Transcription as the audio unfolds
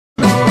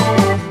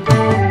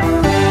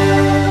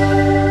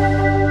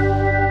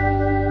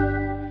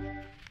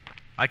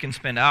I can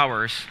spend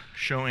hours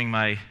showing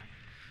my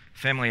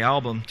family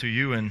album to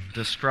you and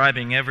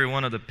describing every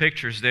one of the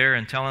pictures there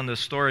and telling the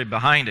story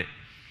behind it.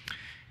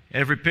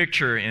 Every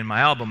picture in my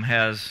album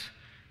has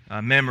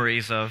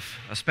memories of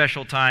a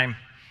special time,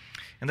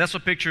 and that's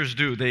what pictures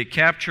do. They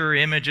capture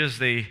images,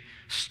 they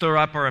stir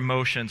up our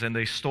emotions, and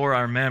they store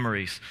our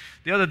memories.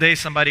 The other day,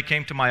 somebody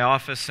came to my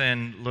office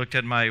and looked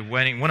at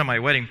one of my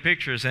wedding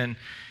pictures, and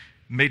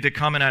made the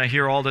comment I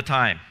hear all the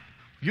time: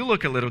 "You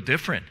look a little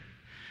different,"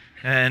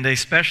 and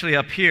especially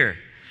up here.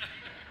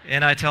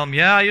 And I tell them,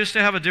 "Yeah, I used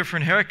to have a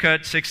different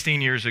haircut 16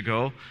 years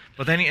ago."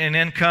 But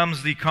then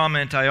comes the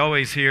comment I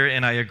always hear,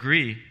 and I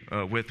agree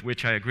with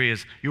which I agree,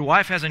 is, "Your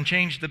wife hasn't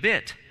changed a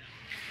bit."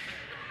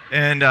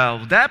 And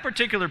that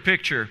particular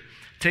picture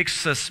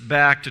takes us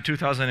back to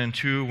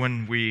 2002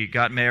 when we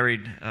got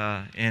married,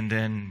 and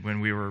then when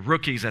we were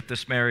rookies at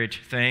this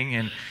marriage thing,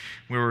 and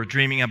we were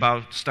dreaming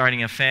about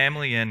starting a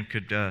family and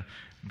could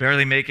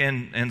barely make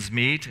ends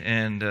meet,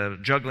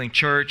 and juggling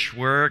church,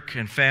 work,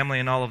 and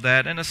family, and all of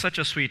that. And it's such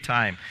a sweet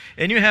time.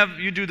 And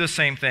you do the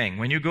same thing.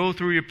 When you go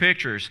through your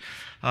pictures,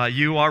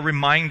 you are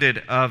reminded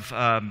of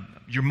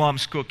your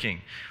mom's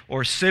cooking,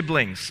 or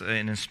siblings,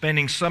 and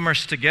spending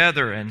summers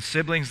together, and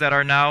siblings that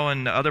are now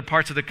in other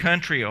parts of the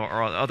country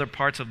or other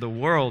parts of the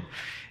world.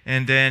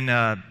 And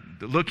then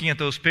looking at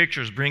those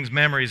pictures brings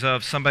memories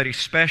of somebody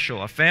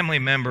special, a family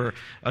member,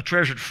 a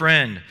treasured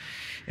friend.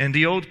 And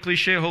the old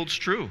cliche holds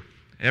true.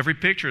 Every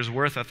picture is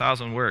worth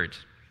 1,000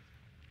 words.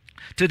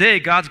 Today,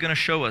 God's going to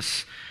show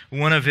us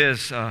one of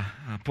His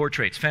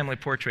portraits, family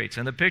portraits,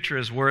 and the picture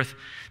is worth,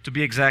 to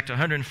be exact,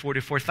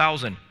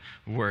 144,000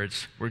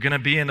 words. We're going to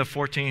be in the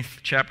 14th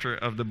chapter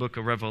of the book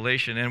of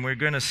Revelation, and we're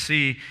going to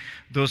see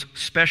those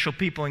special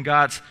people in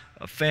God's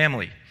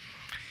family.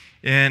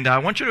 And I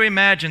want you to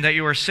imagine that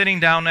you are sitting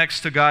down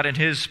next to God, and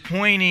He's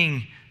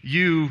pointing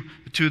you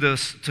to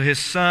His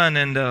Son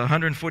and the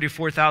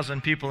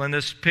 144,000 people in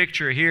this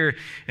picture here,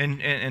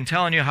 and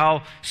telling you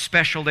how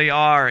special they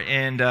are,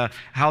 and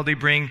how they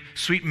bring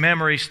sweet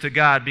memories to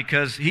God,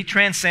 because He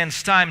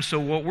transcends time. So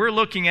what we're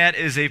looking at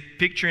is a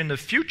picture in the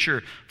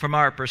future from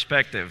our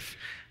perspective.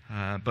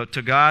 But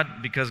to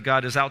God, because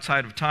God is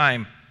outside of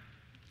time,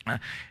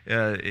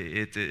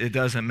 it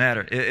doesn't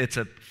matter. It's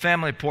a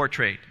family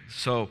portrait.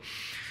 So,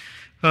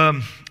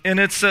 and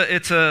it's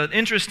an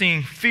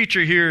interesting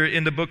feature here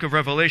in the book of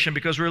Revelation,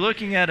 because we're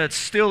looking at a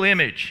still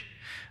image.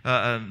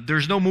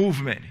 There's no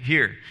movement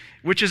here,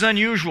 which is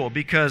unusual,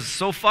 because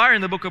so far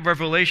in the book of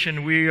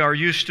Revelation we are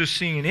used to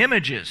seeing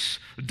images,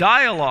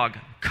 dialogue,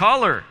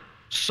 color,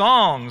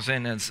 songs,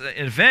 and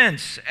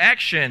events,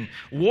 action,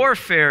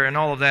 warfare, and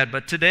all of that.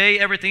 But today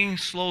everything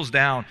slows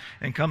down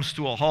and comes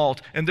to a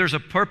halt, and there's a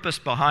purpose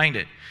behind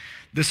it.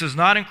 This is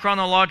not in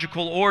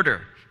chronological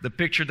order, the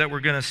picture that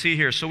we're going to see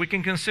here. So we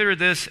can consider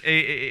this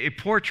a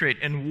portrait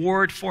in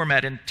word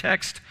format, in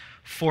text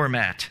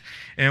format.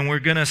 And we're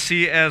going to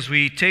see, as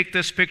we take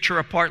this picture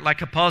apart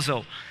like a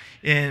puzzle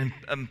and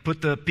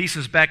put the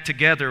pieces back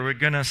together, we're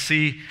going to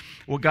see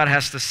what God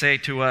has to say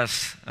to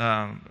us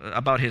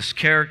about His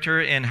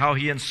character, and how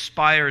He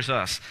inspires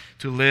us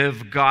to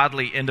live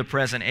godly in the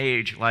present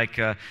age, like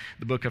the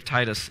book of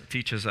Titus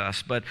teaches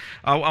us. But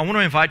I want to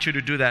invite you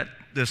to do that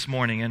this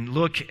morning and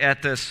look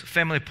at this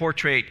family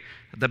portrait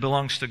that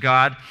belongs to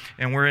God.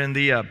 And we're in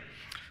the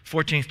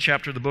 14th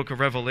chapter of the book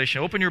of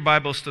Revelation. Open your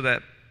Bibles to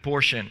that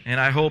portion, and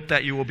I hope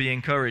that you will be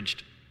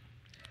encouraged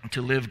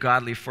to live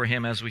godly for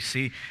Him, as we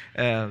see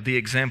the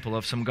example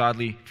of some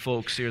godly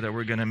folks here that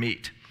we're going to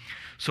meet.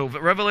 So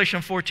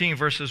Revelation 14,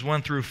 verses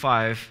 1 through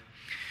 5,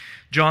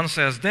 John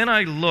says, "Then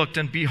I looked,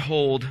 and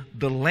behold,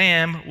 the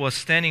Lamb was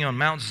standing on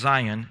Mount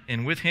Zion,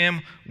 and with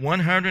Him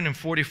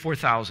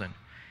 144,000,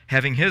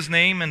 having His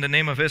name and the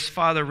name of His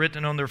Father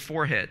written on their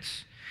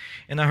foreheads.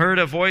 And I heard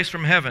a voice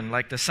from heaven,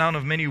 like the sound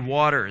of many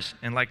waters,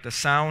 and like the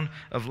sound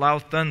of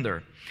loud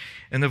thunder.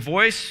 And the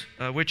voice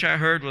which I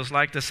heard was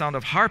like the sound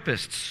of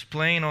harpists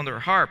playing on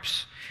their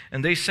harps.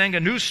 And they sang a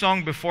new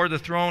song before the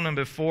throne and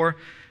before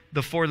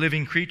the four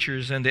living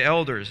creatures and the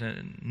elders.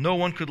 And no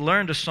one could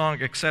learn the song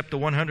except the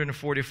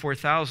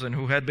 144,000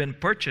 who had been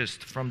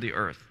purchased from the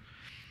earth.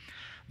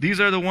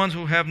 These are the ones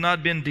who have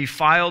not been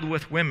defiled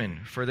with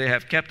women, for they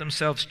have kept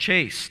themselves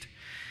chaste.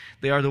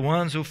 They are the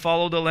ones who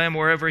follow the Lamb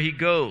wherever He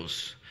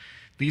goes.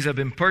 These have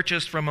been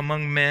purchased from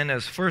among men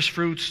as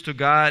firstfruits to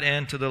God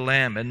and to the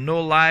Lamb, and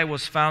no lie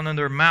was found in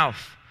their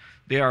mouth.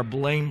 They are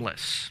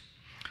blameless."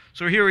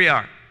 So here we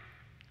are,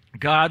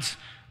 God's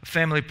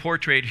family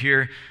portrait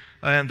here,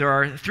 and there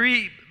are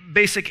three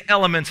basic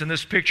elements in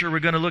this picture. We're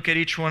going to look at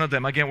each one of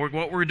them. Again,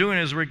 what we're doing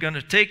is we're going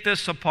to take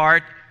this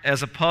apart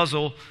as a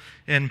puzzle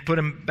and put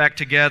them back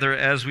together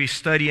as we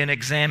study and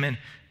examine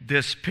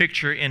this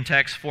picture in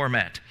text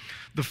format.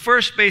 The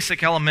first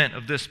basic element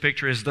of this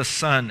picture is the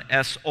Son,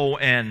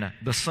 S-O-N,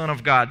 the Son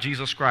of God,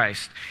 Jesus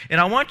Christ.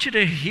 And I want you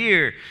to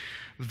hear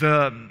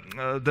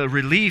the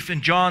relief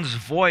in John's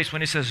voice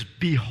when he says,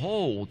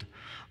 "Behold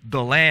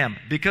the Lamb."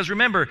 Because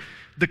remember,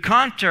 the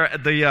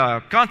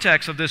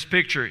context of this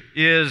picture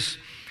is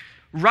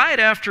right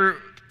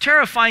after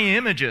terrifying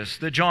images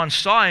that John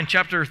saw in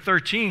chapter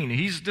 13.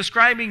 He's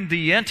describing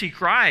the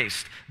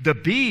Antichrist, the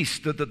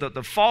beast,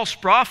 the false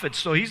prophet.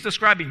 So he's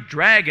describing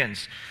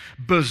dragons,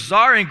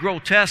 bizarre and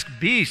grotesque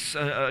beasts,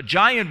 a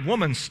giant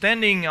woman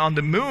standing on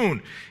the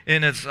moon.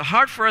 And it's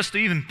hard for us to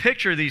even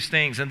picture these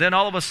things. And then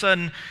all of a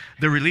sudden,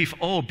 the relief,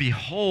 oh,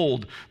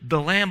 behold, the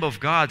Lamb of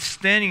God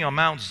standing on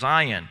Mount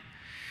Zion.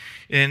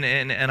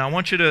 And I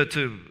want you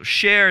to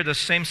share the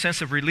same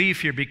sense of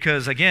relief here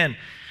because, again,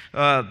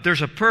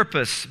 there's a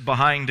purpose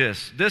behind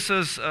this. This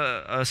is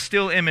a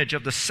still image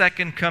of the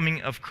second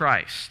coming of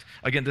Christ.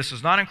 Again, this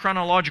is not in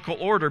chronological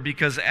order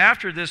because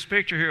after this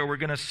picture here, we're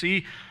going to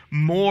see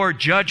more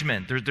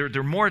judgment. There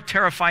are more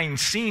terrifying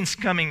scenes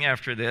coming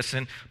after this,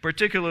 and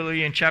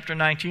particularly in chapter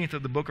 19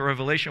 of the book of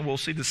Revelation, we'll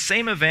see the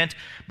same event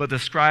but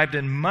described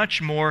in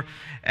much more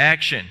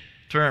action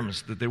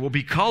terms. That there will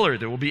be color,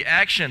 there will be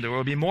action, there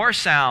will be more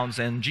sounds,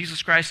 and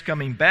Jesus Christ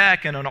coming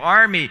back, and an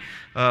army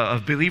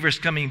of believers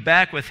coming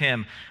back with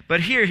him. But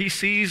here he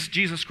sees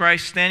Jesus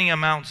Christ standing on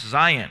Mount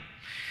Zion.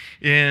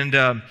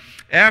 And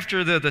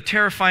after the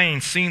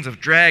terrifying scenes of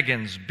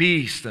dragons,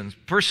 beasts, and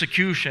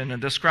persecution, and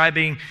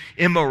describing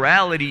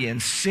immorality and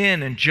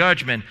sin and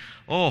judgment,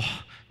 oh,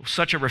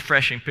 such a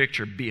refreshing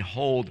picture.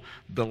 Behold,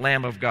 the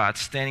Lamb of God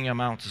standing on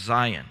Mount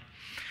Zion.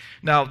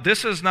 Now,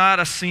 this is not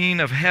a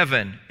scene of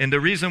heaven, and the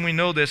reason we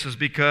know this is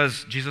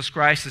because Jesus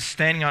Christ is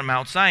standing on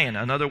Mount Zion,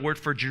 another word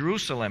for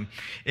Jerusalem,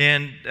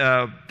 and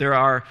there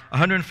are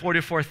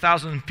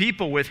 144,000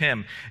 people with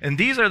him. And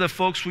these are the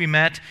folks we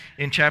met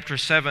in chapter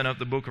 7 of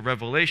the book of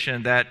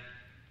Revelation that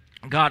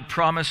God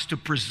promised to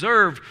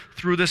preserve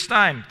through this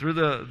time, through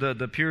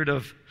the period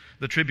of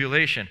the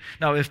tribulation.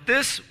 Now, if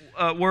this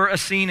were a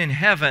scene in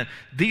heaven,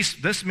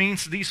 this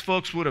means these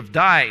folks would have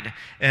died,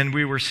 and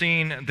we were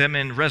seeing them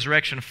in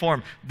resurrection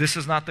form. This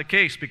is not the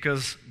case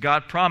because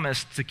God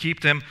promised to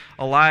keep them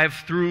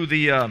alive through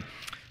the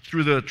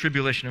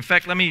tribulation. In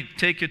fact, let me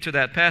take you to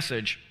that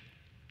passage,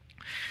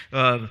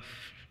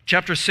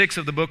 chapter 6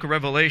 of the book of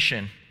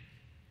Revelation.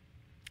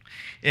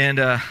 And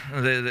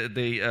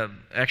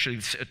actually,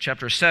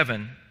 chapter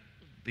 7,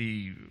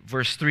 the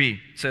verse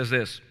 3 says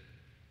this.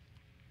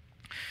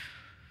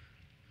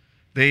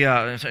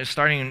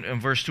 Starting in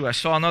verse 2, I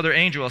saw another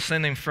angel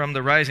ascending from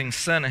the rising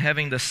sun,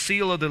 having the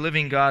seal of the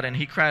living God, and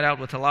he cried out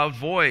with a loud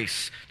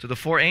voice to the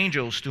four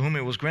angels to whom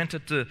it was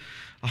granted to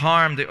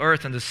harm the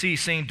earth and the sea,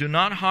 saying, do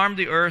not harm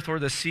the earth or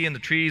the sea and the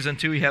trees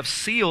until you have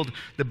sealed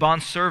the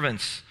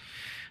bondservants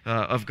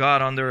of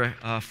God on their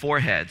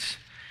foreheads.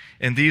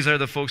 And these are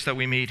the folks that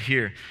we meet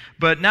here.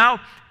 But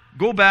now,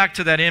 go back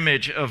to that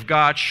image of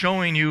God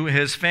showing you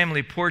his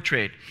family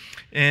portrait.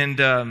 And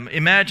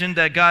imagine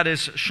that God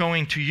is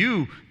showing to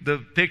you the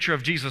picture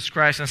of Jesus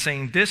Christ and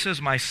saying, this is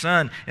my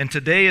son, and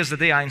today is the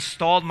day I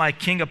installed my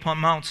king upon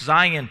Mount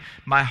Zion,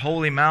 my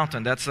holy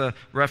mountain. That's a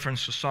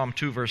reference to Psalm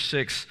 2, verse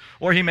 6.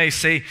 Or he may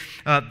say,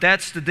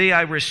 that's the day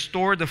I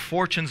restored the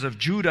fortunes of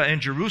Judah and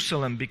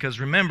Jerusalem,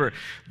 because remember,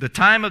 the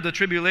time of the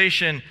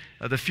tribulation,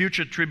 the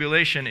future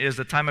tribulation, is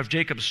the time of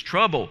Jacob's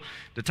trouble,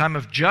 the time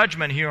of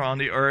judgment here on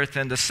the earth,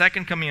 and the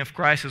second coming of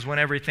Christ is when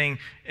everything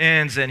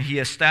ends and he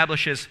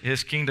establishes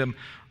his kingdom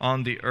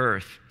on the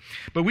earth.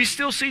 But we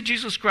still see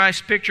Jesus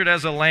Christ pictured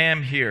as a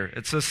lamb here.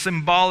 It's a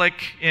symbolic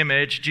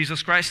image.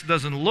 Jesus Christ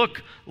doesn't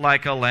look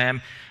like a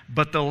lamb,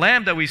 but the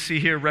lamb that we see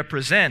here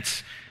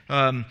represents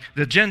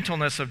the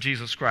gentleness of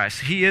Jesus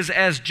Christ. He is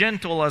as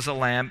gentle as a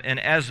lamb and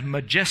as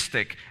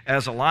majestic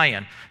as a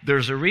lion.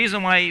 There's a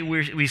reason why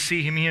we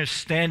see him here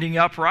standing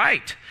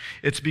upright.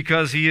 It's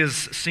because he is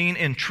seen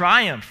in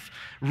triumph,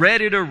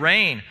 ready to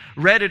reign,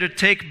 ready to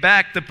take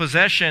back the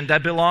possession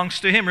that belongs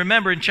to him.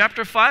 Remember, in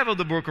chapter 5 of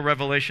the book of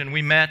Revelation,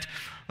 we met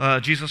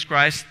Jesus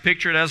Christ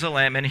pictured as a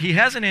lamb, and he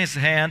has in his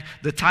hand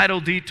the title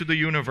deed to the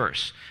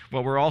universe,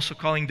 what we're also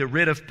calling the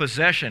writ of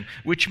possession,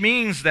 which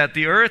means that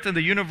the earth and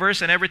the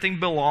universe and everything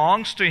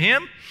belongs to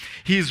him.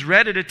 He's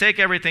ready to take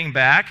everything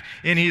back,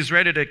 and he's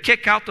ready to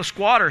kick out the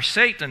squatter,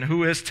 Satan,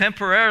 who is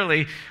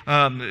temporarily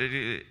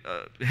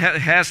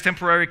has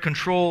temporary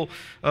control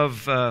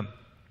of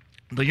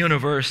the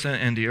universe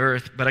and the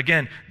earth. But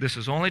again, this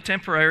is only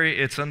temporary.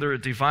 It's under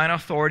divine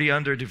authority,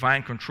 under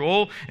divine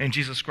control, and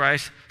Jesus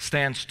Christ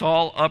stands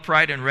tall,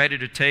 upright, and ready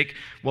to take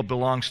what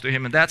belongs to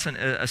him. And that's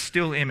a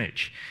still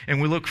image.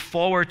 And we look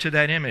forward to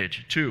that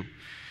image too,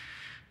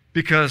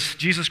 because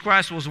Jesus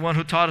Christ was the one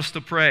who taught us to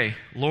pray,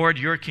 Lord,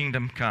 your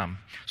kingdom come.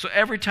 So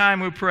every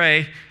time we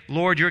pray,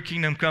 Lord, your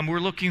kingdom come, we're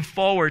looking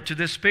forward to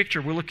this picture.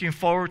 We're looking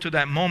forward to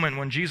that moment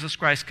when Jesus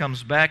Christ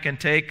comes back and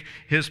take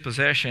his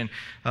possession.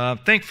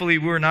 Thankfully,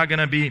 we're not going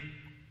to be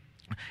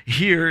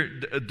here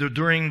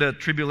during the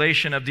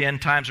tribulation of the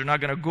end times. We're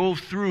not going to go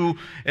through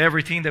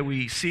everything that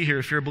we see here.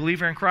 If you're a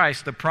believer in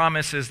Christ, the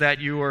promise is that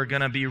you are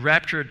going to be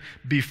raptured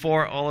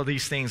before all of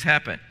these things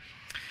happen.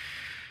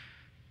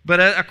 But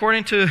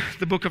according to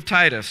the book of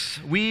Titus,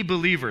 we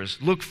believers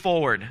look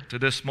forward to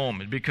this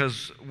moment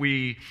because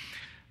we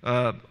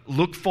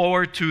look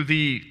forward to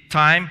the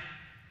time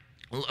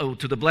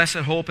to the blessed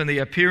hope and the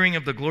appearing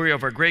of the glory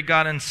of our great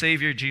God and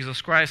Savior,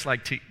 Jesus Christ,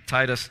 like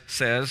Titus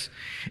says.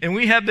 And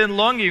we have been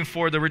longing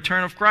for the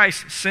return of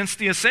Christ since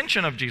the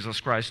ascension of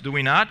Jesus Christ, do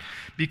we not?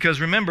 Because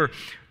remember,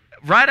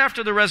 right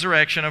after the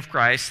resurrection of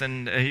Christ,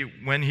 and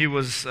when he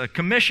was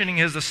commissioning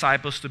his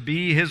disciples to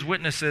be his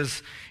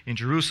witnesses in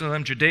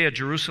Jerusalem, Judea,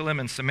 Jerusalem,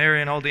 and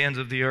Samaria, and all the ends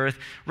of the earth,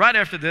 right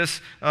after this,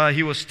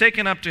 he was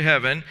taken up to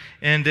heaven,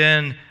 and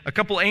then a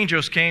couple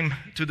angels came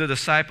to the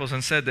disciples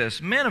and said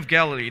this, "Men of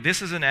Galilee,"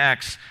 this is in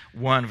Acts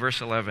 1, verse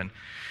 11,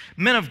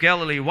 "Men of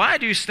Galilee, why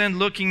do you stand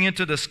looking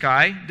into the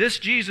sky? This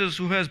Jesus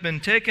who has been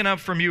taken up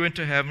from you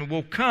into heaven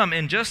will come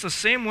in just the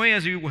same way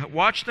as you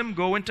watched them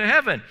go into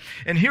heaven."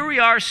 And here we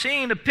are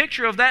seeing the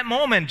picture of that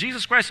moment.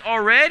 Jesus Christ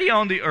already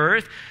on the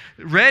earth,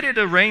 ready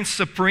to reign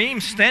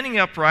supreme, standing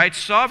upright,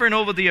 sovereign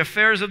over the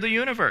affairs of the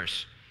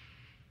universe.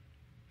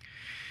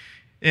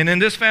 And in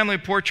this family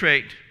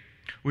portrait,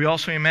 we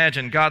also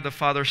imagine God the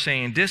Father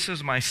saying, "This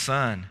is my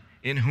Son,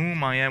 in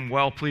whom I am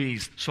well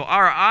pleased." So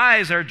our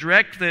eyes are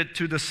directed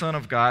to the Son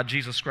of God,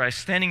 Jesus Christ,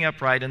 standing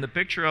upright in the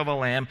picture of a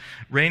lamb,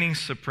 reigning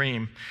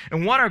supreme.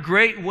 And what a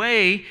great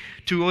way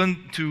to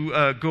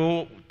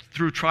go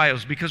through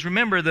trials. Because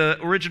remember, the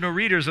original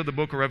readers of the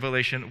book of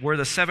Revelation were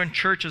the 7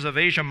 churches of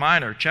Asia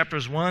Minor.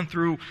 Chapters 1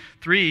 through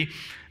 3,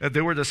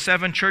 they were the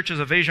 7 churches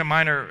of Asia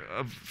Minor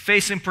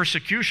facing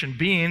persecution,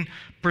 being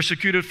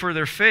persecuted for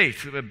their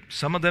faith,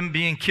 some of them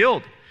being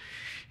killed.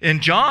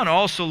 And John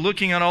also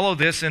looking at all of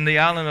this in the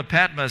island of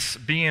Patmos,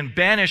 being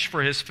banished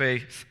for his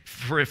faith,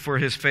 for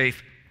his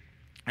faith.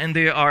 And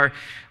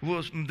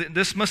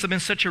this must have been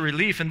such a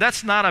relief, and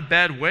that's not a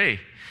bad way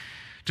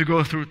to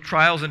go through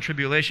trials and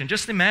tribulation.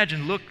 Just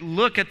imagine,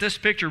 look at this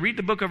picture, read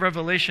the book of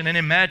Revelation, and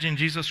imagine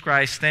Jesus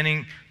Christ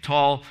standing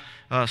tall,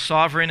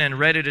 sovereign, and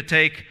ready to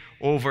take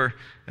over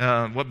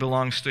what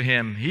belongs to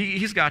him.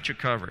 He's got you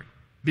covered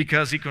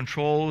because he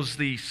controls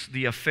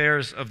the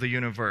affairs of the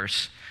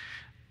universe.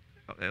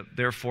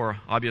 Therefore,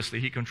 obviously,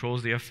 he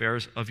controls the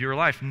affairs of your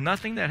life.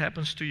 Nothing that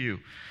happens to you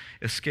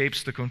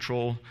escapes the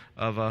control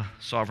of a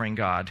sovereign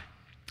God.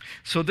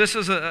 So this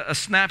is a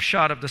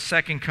snapshot of the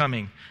second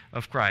coming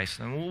of Christ.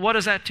 And what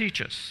does that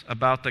teach us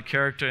about the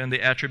character and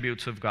the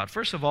attributes of God?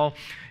 First of all,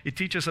 it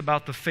teaches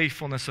about the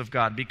faithfulness of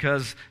God,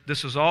 because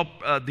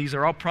these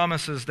are all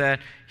promises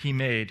that he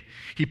made.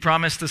 He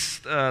promised us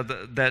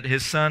that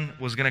his Son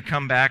was going to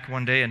come back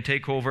one day and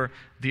take over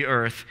the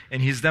earth,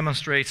 and he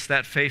demonstrates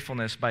that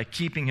faithfulness by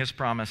keeping his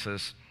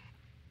promises.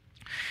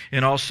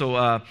 And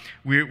also,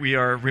 we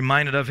are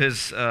reminded of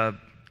his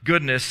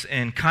goodness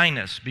and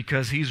kindness,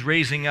 because he's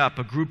raising up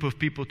a group of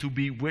people to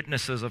be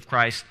witnesses of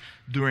Christ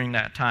during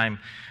that time,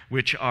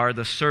 which are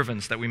the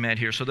servants that we met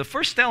here. So the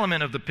first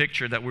element of the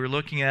picture that we're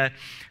looking at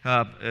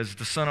is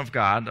the Son of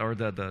God, or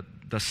the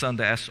Son,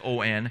 the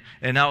S-O-N.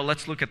 And now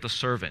let's look at the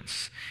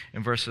servants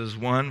in verses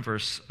 1,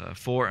 verse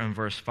 4, and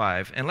verse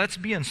 5. And let's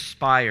be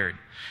inspired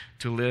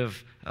to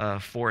live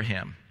for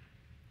him.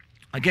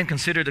 Again,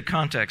 consider the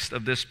context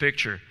of this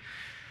picture.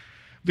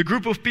 The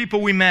group of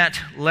people we met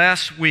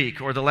last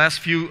week, or the last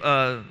few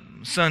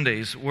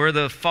Sundays, were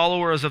the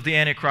followers of the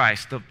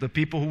Antichrist, the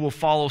people who will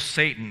follow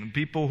Satan,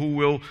 people who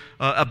will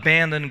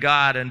abandon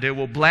God, and they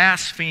will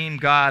blaspheme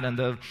God,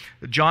 and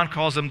John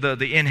calls them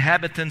the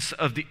inhabitants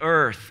of the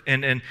earth.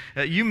 And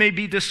you may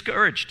be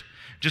discouraged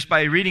just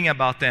by reading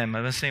about them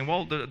and saying,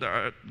 well,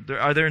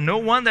 are there no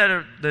one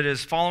that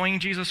is following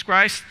Jesus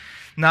Christ?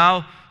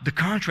 Now, the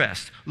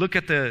contrast. Look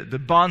at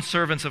the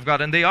bondservants of God.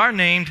 And they are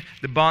named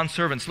the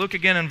bondservants. Look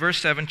again in verse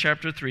 7,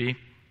 chapter 3.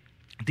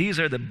 These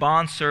are the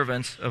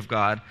bondservants of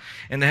God.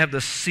 And they have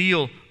the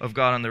seal of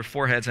God on their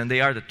foreheads. And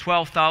they are the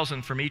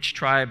 12,000 from each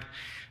tribe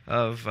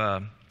of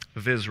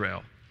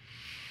Israel.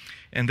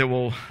 And they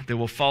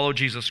will follow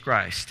Jesus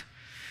Christ.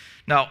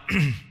 Now,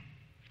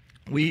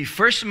 we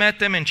first met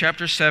them in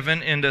chapter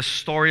 7 in the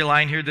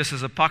storyline here. This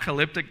is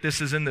apocalyptic.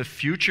 This is in the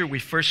future. We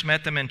first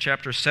met them in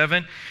chapter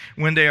 7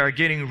 when they are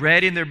getting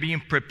ready and they're being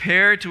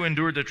prepared to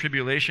endure the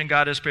tribulation.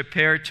 God is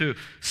prepared to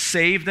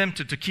save them,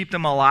 to keep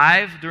them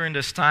alive during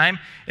this time.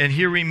 And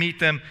here we meet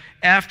them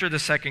after the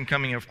second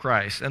coming of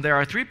Christ. And there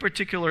are 3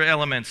 particular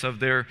elements of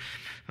their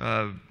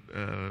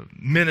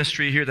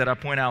ministry here that I want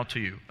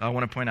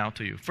to point out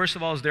to you. First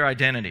of all is their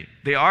identity.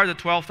 They are the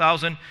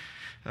 12,000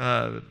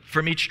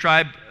 from each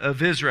tribe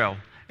of Israel.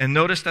 And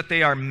notice that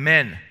they are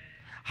men.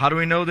 How do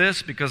we know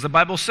this? Because the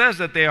Bible says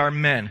that they are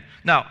men.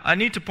 Now, I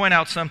need to point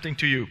out something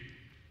to you.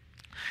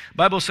 The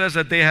Bible says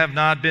that they have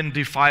not been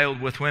defiled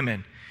with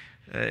women.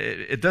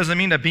 It doesn't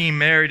mean that being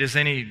married is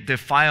any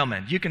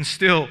defilement. You can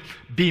still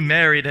be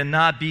married and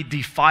not be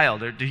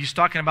defiled. He's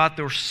talking about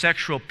their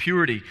sexual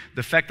purity,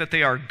 the fact that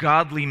they are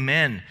godly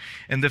men,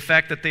 and the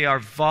fact that they are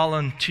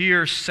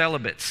volunteer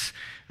celibates.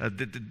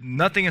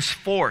 Nothing is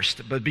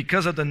forced, but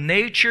because of the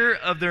nature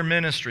of their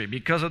ministry,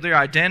 because of their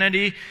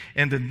identity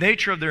and the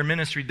nature of their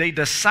ministry, they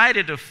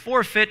decided to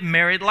forfeit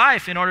married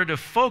life in order to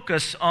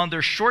focus on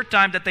their short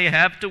time that they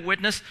have to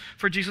witness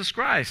for Jesus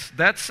Christ.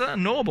 That's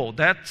noble.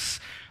 That's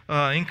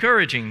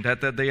encouraging,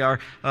 that they are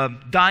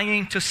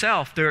dying to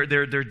self.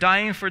 They're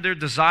dying for their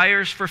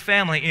desires for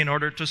family in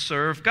order to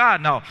serve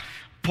God. Now,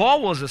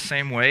 Paul was the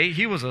same way.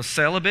 He was a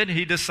celibate.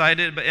 He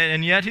decided,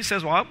 and yet he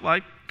says, well,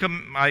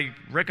 I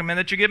recommend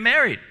that you get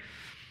married.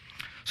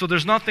 So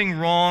there's nothing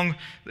wrong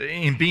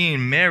in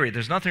being married.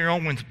 There's nothing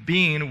wrong with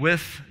being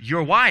with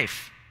your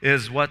wife,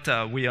 is what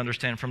we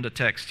understand from the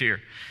text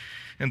here.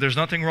 And there's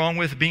nothing wrong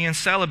with being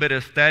celibate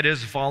if that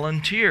is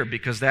volunteer,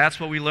 because that's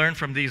what we learned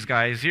from these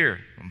guys here.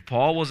 And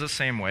Paul was the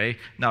same way.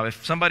 Now,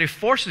 if somebody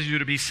forces you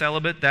to be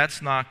celibate,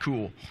 that's not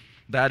cool.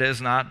 That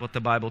is not what the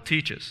Bible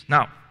teaches.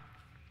 Now,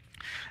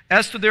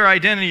 as to their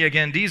identity,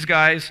 again, these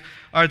guys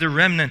are the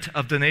remnant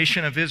of the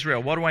nation of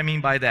Israel. What do I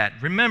mean by that?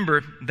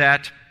 Remember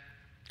that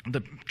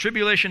the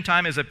tribulation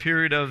time is a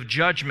period of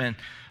judgment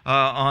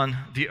on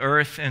the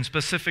earth, and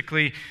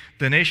specifically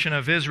the nation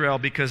of Israel,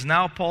 because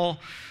now Paul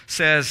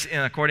says,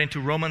 according to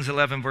Romans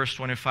 11, verse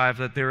 25,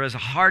 that there is a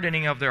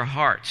hardening of their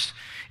hearts.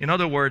 In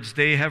other words,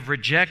 they have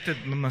rejected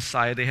the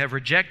Messiah. They have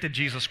rejected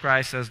Jesus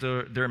Christ as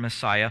their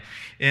Messiah.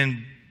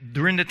 And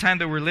during the time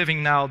that we're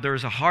living now, there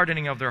is a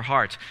hardening of their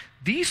hearts.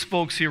 These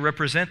folks here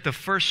represent the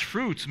first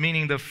fruits,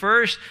 meaning the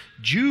first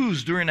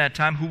Jews during that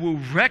time who will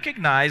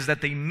recognize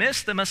that they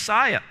missed the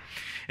Messiah.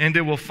 And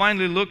they will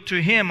finally look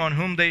to Him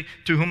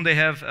to whom they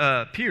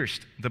have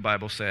pierced, the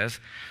Bible says.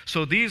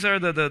 So these are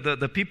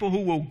the people who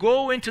will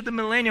go into the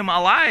millennium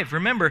alive.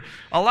 Remember,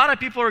 a lot of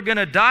people are going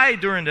to die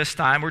during this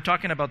time. We're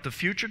talking about the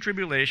future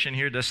tribulation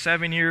here, the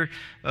 7-year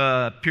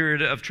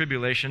period of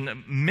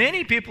tribulation.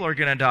 Many people are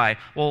going to die.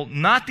 Well,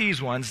 not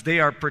these ones. They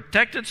are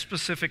protected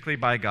specifically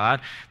by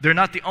God. They're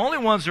not the only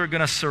ones who are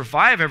going to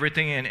survive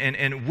everything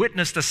and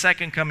witness the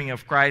second coming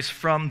of Christ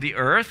from the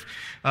earth.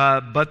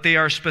 But they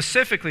are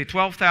specifically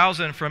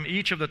 12,000 from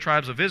each of the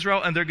tribes of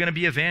Israel, and they're going to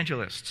be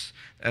evangelists.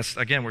 As,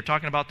 again, we're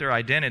talking about their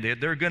identity.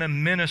 They're going to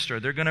minister.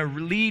 They're going to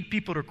lead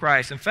people to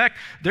Christ. In fact,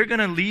 they're going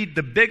to lead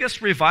the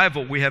biggest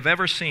revival we have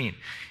ever seen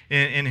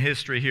in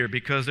history here,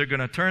 because they're going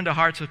to turn the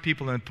hearts of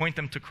people and point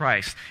them to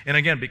Christ. And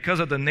again, because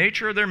of the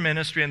nature of their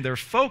ministry and they're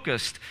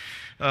focused,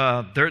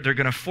 they're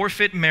going to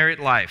forfeit married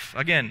life.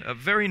 Again, a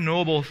very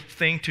noble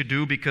thing to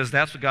do, because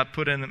that's what God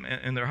put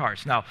in their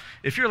hearts. Now,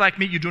 if you're like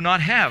me, you do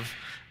not have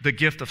the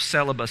gift of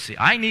celibacy.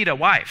 I need a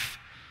wife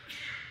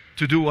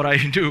to do what I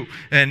do.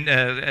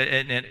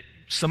 And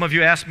some of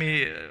you ask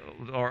me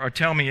or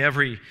tell me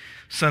every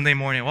Sunday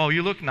morning, "Oh,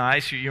 you look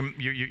nice.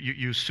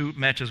 Your suit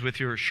matches with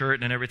your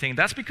shirt and everything."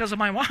 That's because of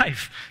my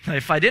wife.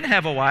 If I didn't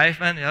have a wife,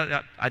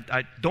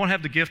 I don't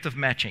have the gift of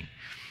matching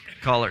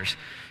colors.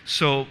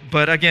 So,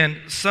 but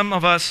again, some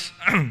of us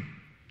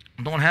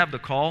don't have the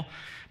call.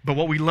 But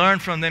what we learn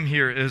from them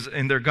here is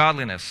in their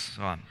godliness.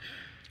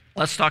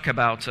 Let's talk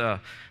about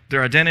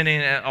their identity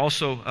and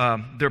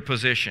also their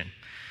position.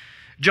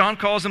 John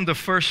calls them the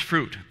first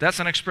fruit. That's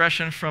an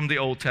expression from the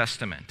Old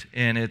Testament.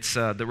 And it's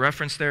the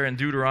reference there in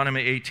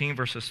Deuteronomy 18,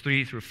 verses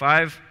 3 through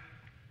 5.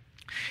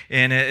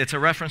 And it's a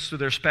reference to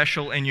their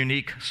special and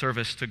unique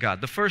service to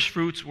God. The first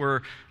fruits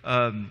were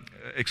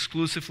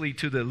exclusively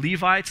to the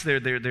Levites.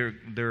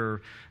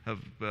 They're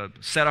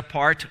set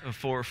apart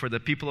for the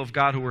people of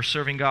God who were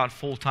serving God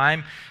full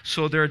time.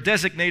 So they're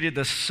designated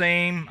the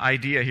same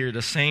idea here,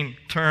 the same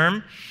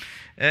term,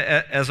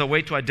 as a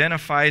way to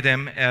identify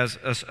them as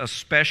a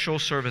special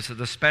service,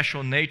 the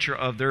special nature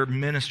of their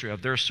ministry,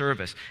 of their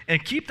service.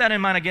 And keep that in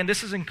mind. Again,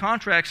 this is in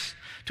contrast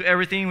to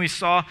everything we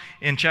saw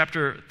in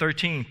chapter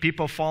 13.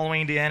 People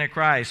following the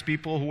Antichrist,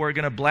 people who are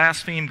going to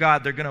blaspheme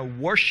God. They're going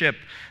to worship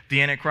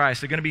the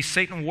Antichrist. They're going to be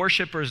Satan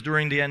worshipers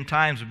during the end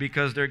times,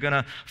 because they're going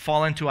to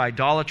fall into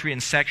idolatry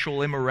and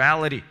sexual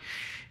immorality.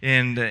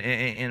 And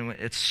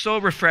it's so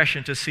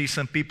refreshing to see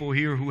some people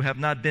here who have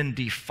not been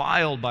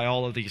defiled by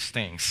all of these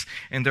things.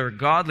 And they're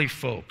godly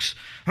folks.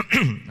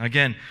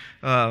 Again,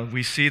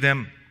 we see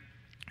them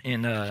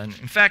in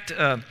fact,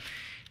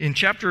 in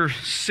chapter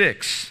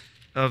 6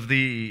 of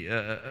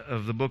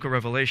the book of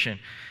Revelation.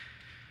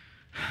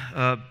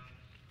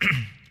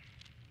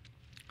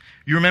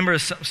 You remember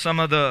some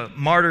of the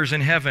martyrs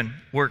in heaven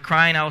were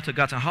crying out to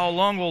God, saying, "How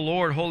long, O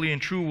Lord, holy and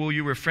true, will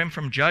you refrain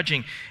from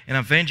judging and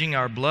avenging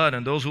our blood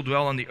and those who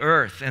dwell on the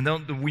earth?" And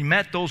we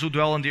met those who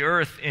dwell on the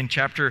earth in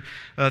chapter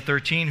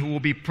 13, who will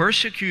be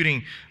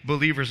persecuting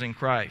believers in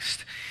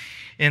Christ.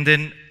 And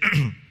then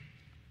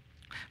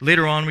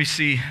later on we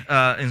see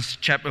in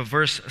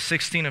verse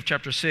 16 of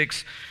chapter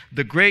 6,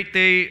 the great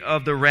day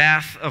of the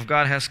wrath of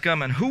God has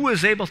come. And who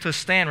is able to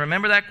stand?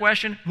 Remember that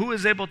question? Who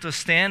is able to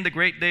stand the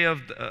great day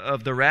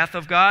of the wrath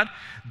of God?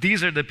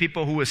 These are the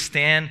people who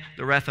withstand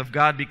the wrath of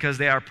God, because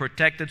they are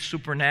protected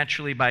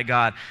supernaturally by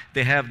God.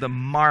 They have the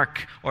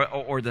mark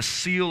or the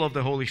seal of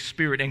the Holy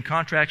Spirit, in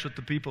contrast with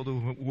the people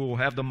who will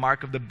have the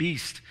mark of the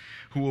beast,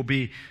 who will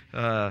be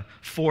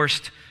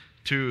forced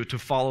to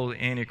follow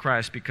the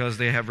Antichrist because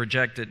they have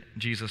rejected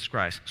Jesus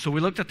Christ. So we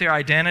looked at their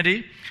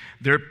identity,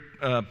 their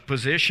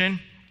position,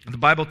 The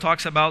Bible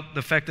talks about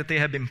the fact that they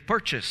have been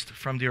purchased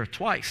from the earth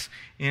twice.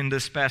 In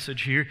this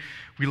passage here,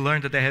 we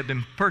learn that they have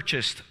been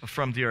purchased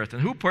from the earth.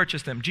 And who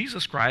purchased them?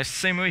 Jesus Christ.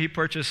 Same way He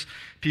purchased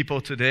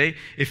people today.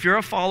 If you're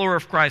a follower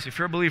of Christ, if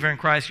you're a believer in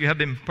Christ, you have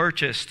been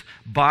purchased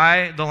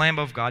by the Lamb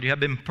of God. You have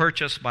been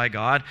purchased by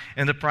God.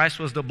 And the price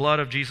was the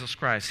blood of Jesus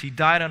Christ. He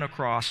died on a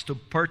cross to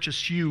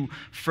purchase you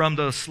from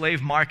the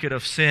slave market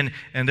of sin.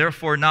 And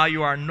therefore, now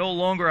you are no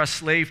longer a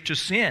slave to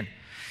sin.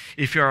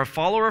 If you're a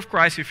follower of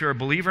Christ, if you're a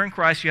believer in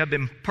Christ, you have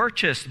been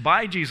purchased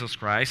by Jesus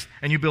Christ,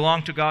 and you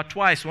belong to God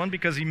twice. One,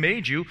 because He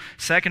made you.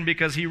 Second,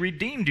 because He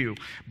redeemed you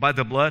by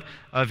the blood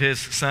of His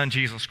Son,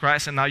 Jesus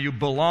Christ. And now you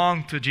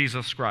belong to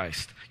Jesus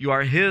Christ. You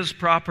are His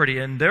property,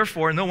 and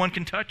therefore no one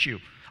can touch you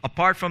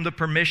apart from the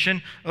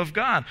permission of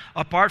God,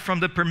 apart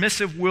from the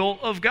permissive will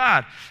of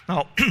God.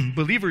 Now,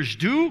 believers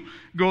do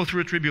go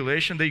through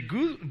tribulation. They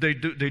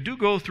do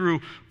go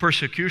through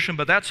persecution,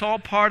 but that's all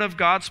part of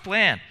God's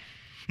plan.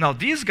 Now,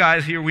 these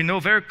guys here, we know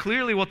very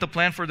clearly what the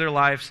plan for their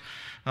lives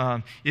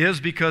is,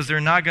 because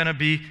they're not going to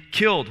be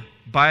killed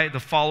by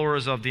the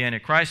followers of the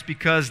Antichrist,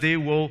 because they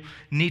will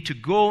need to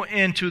go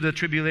into the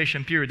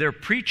tribulation period. They're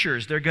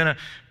preachers. They're going to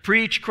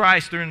preach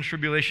Christ during the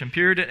tribulation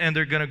period, and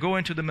they're going to go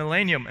into the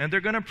millennium, and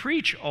they're going to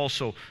preach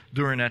also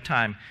during that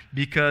time,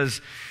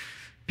 because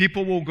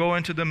people will go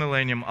into the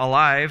millennium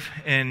alive,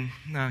 and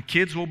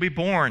kids will be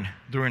born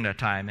during that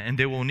time, and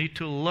they will need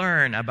to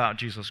learn about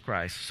Jesus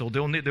Christ. So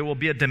there will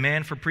be a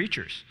demand for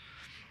preachers.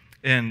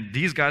 And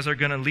these guys are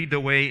going to lead the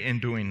way in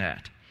doing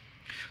that.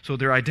 So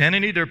their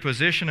identity, their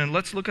position, and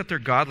let's look at their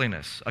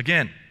godliness.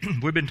 Again,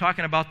 we've been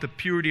talking about the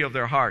purity of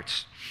their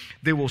hearts.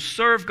 They will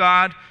serve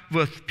God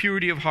with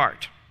purity of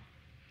heart.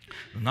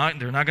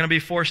 They're not going to be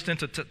forced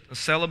into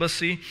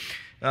celibacy.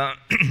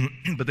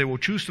 But they will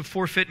choose to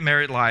forfeit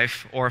married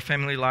life or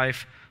family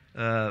life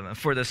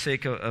for the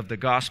sake of the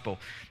gospel,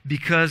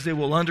 because they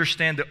will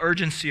understand the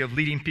urgency of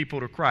leading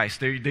people to Christ.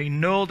 They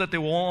know that they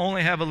will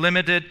only have a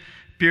limited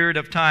period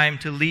of time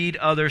to lead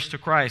others to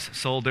Christ.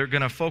 So they're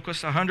going to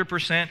focus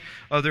 100%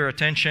 of their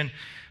attention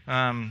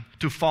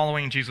to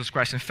following Jesus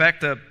Christ. In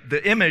fact,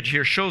 the image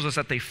here shows us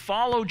that they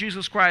follow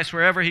Jesus Christ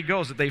wherever He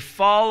goes, that they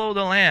follow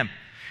the Lamb,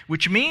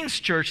 which means,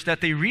 church,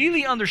 that they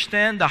really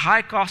understand the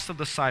high cost of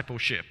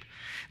discipleship.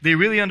 They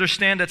really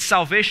understand that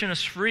salvation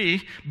is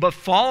free, but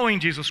following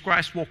Jesus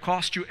Christ will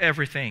cost you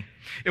everything.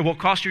 It will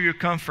cost you your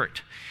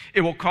comfort.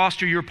 It will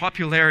cost you your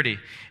popularity.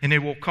 And it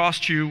will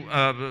cost you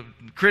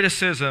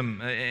criticism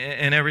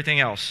and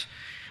everything else.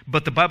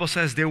 But the Bible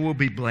says they will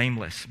be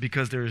blameless,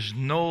 because there is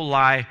no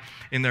lie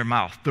in their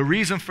mouth. The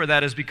reason for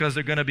that is because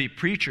they're going to be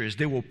preachers.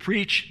 They will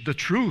preach the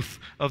truth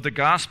of the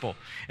gospel.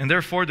 And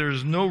therefore,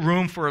 there's no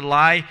room for a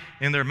lie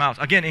in their mouth.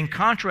 Again, in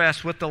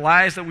contrast with the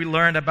lies that we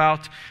learned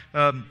about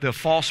the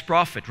false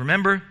prophet.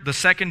 Remember the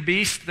second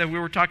beast that we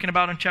were talking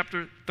about in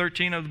chapter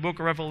 13 of the book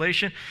of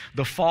Revelation?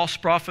 The false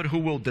prophet who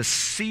will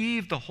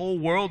deceive the whole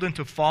world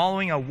into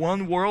following a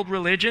one-world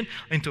religion,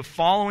 into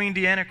following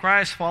the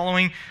Antichrist,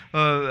 following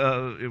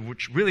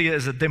which really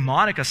is a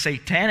demonic, a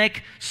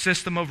satanic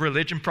system of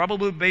religion,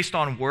 probably based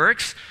on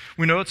works.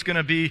 We know it's going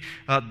to be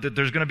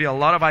there's going to be a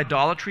lot of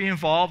idolatry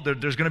involved.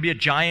 There's going to be a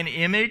giant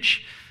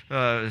image,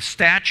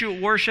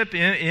 statue worship,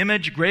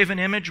 graven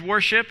image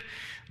worship.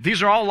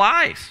 These are all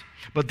lies.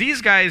 But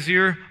these guys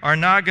here are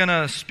not going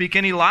to speak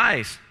any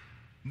lies.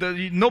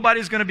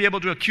 Nobody's going to be able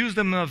to accuse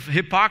them of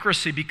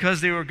hypocrisy, because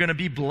they were going to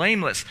be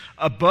blameless,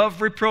 above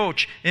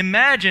reproach.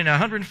 Imagine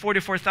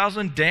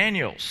 144,000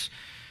 Daniels.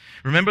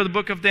 Remember the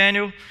book of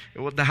Daniel?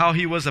 How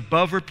he was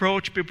above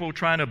reproach. People were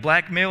trying to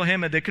blackmail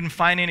him, and they couldn't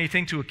find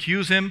anything to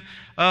accuse him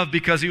of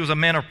because he was a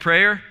man of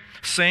prayer.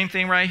 Same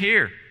thing right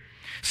here.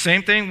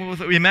 Same thing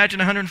with, imagine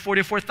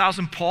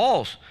 144,000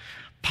 Pauls.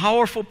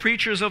 Powerful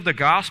preachers of the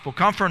gospel,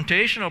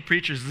 confrontational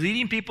preachers,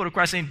 leading people to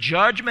Christ, saying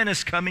judgment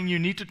is coming, you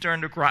need to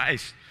turn to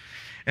Christ.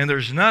 And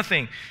there's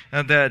nothing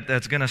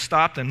that's going to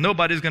stop them.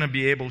 Nobody's going to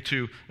be able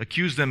to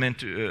accuse them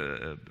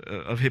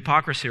of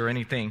hypocrisy or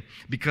anything,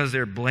 because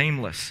they're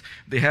blameless.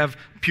 They have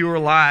pure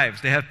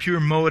lives. They have pure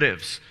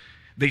motives.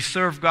 They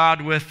serve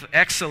God with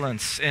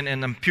excellence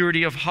and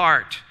purity of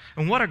heart.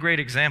 And what a great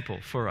example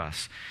for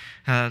us.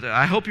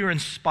 I hope you're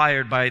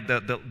inspired by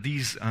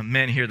these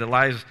men here, the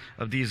lives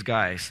of these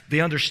guys. They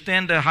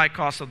understand the high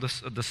cost of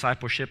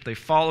discipleship. They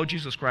follow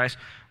Jesus Christ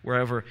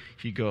wherever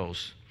He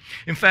goes.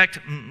 In fact,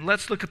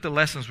 let's look at the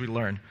lessons we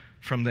learn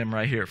from them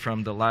right here,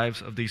 from the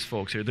lives of these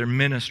folks here, their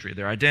ministry,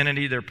 their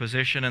identity, their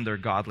position, and their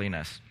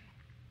godliness.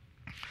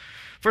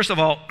 First of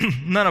all,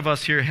 none of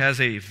us here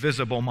has a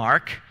visible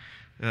mark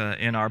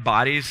in our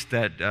bodies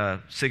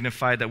that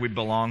signify that we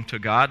belong to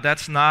God.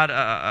 That's not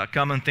a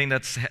common thing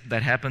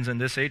that happens in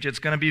this age. It's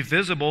going to be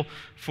visible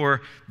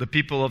for the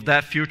people of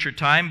that future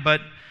time,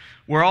 but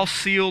We're all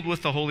sealed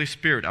with the Holy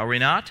Spirit, are we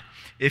not?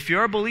 If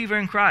you're a believer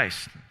in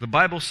Christ, the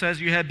Bible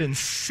says you have been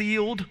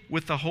sealed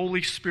with the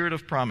Holy Spirit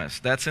of promise.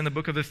 That's in the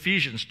book of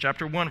Ephesians,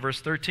 chapter 1, verse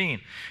 13,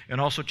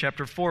 and also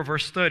chapter 4,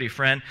 verse 30.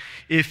 Friend,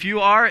 if you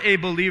are a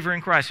believer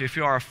in Christ, if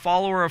you are a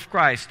follower of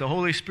Christ, the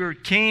Holy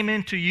Spirit came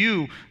into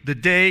you the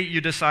day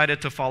you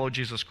decided to follow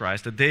Jesus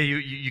Christ, the day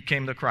you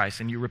came to Christ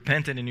and you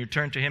repented and you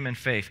turned to Him in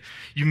faith.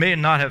 You may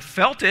not have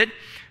felt it.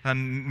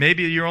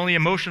 Maybe your only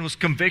emotion was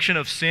conviction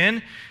of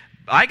sin.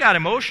 I got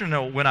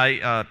emotional when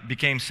I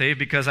became saved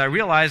because I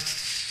realized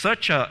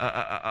such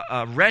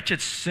a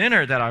wretched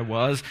sinner that I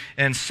was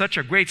and such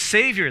a great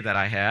Savior that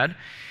I had.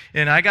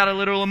 And I got a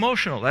little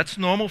emotional. That's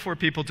normal for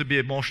people to be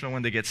emotional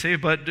when they get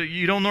saved, but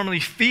you don't normally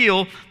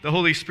feel the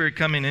Holy Spirit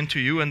coming into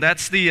you. And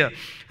that's the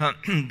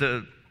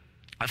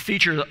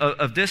feature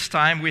of this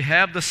time. We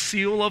have the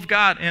seal of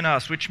God in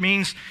us, which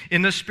means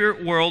in the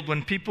spirit world,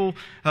 when people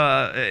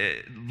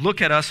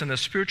look at us in the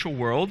spiritual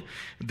world,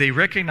 they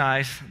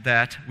recognize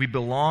that we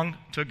belong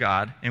to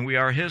God and we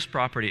are His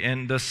property.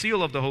 And the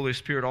seal of the Holy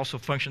Spirit also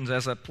functions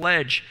as a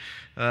pledge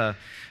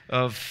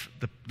of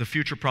the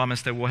future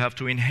promise that we'll have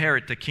to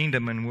inherit the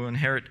kingdom and we'll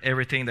inherit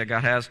everything that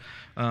God has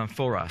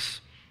for us.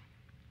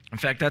 In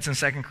fact, that's in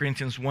 2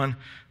 Corinthians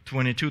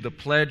 1:22, the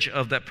pledge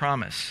of that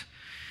promise.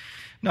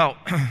 Now,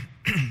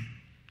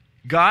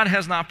 God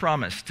has not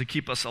promised to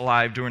keep us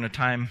alive during a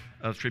time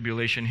of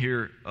tribulation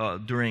here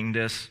during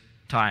this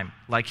time,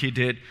 like He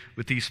did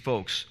with these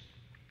folks.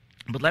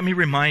 But let me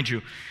remind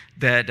you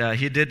that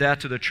He did that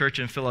to the church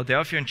in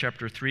Philadelphia in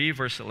chapter 3,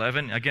 verse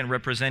 11, again,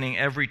 representing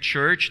every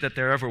church that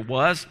there ever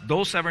was.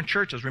 Those 7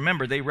 churches,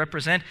 remember, they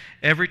represent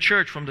every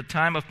church from the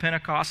time of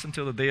Pentecost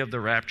until the day of the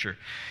rapture.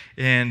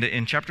 And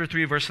in chapter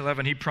 3, verse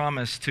 11, He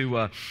promised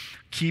to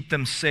keep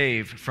them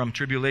saved from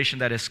tribulation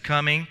that is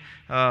coming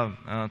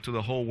to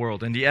the whole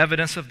world. And the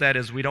evidence of that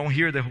is we don't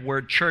hear the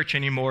word church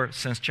anymore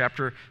since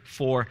chapter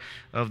 4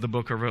 of the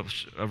book of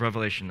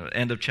Revelation, the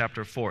end of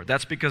chapter 4.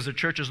 That's because the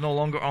church is no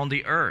longer on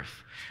the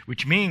earth,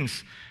 which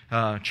means,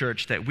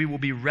 church, that we will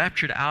be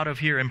raptured out of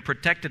here and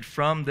protected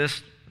from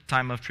this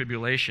time of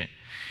tribulation.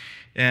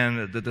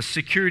 And the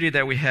security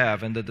that we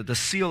have and the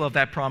seal of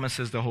that promise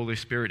is the Holy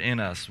Spirit in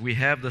us. We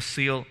have the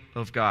seal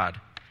of God.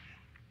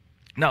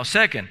 Now,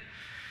 second,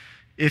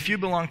 if you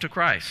belong to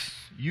Christ,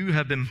 you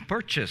have been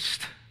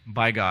purchased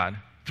by God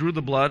through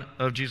the blood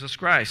of Jesus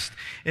Christ.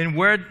 And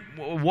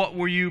what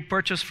were you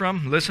purchased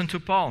from? Listen to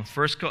Paul,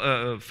 first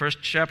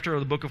chapter of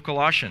the book of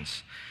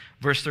Colossians,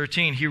 verse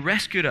 13. He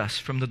rescued us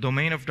from the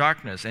domain of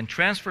darkness and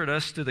transferred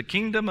us to the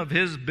kingdom of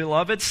His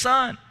beloved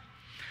Son.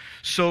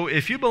 So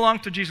if you belong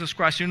to Jesus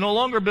Christ, you no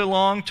longer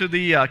belong to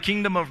the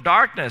kingdom of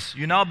darkness.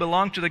 You now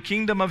belong to the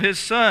kingdom of His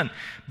Son.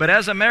 But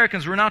as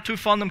Americans, we're not too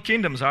fond of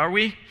kingdoms, are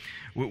we?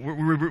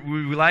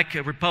 We like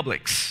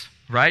republics,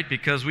 right?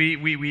 Because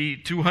we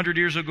 200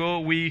 years ago,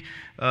 we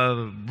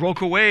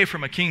broke away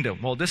from a kingdom.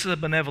 Well, this is a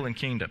benevolent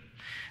kingdom.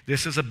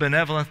 This is a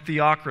benevolent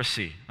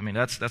theocracy. I mean,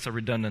 that's a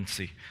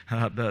redundancy.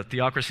 The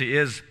theocracy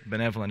is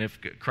benevolent if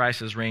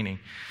Christ is reigning.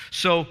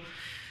 So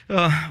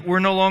we're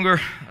no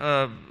longer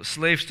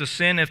slaves to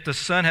sin. If the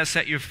Son has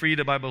set you free,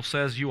 the Bible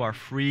says you are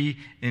free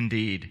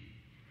indeed.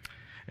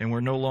 And we're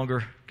no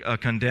longer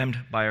condemned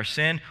by our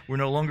sin. We're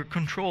no longer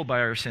controlled by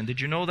our sin. Did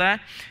you know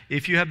that?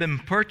 If you have been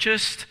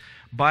purchased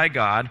by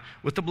God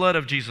with the blood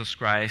of Jesus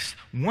Christ,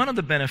 one of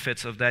the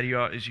benefits of that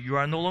is you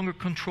are no longer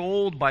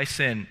controlled by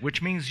sin,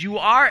 which means you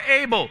are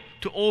able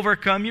to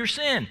overcome your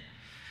sin.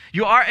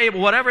 You are able,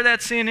 whatever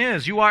that sin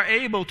is, you are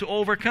able to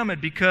overcome it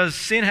because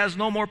sin has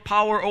no more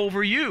power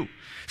over you.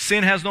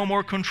 Sin has no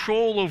more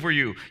control over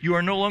you. You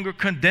are no longer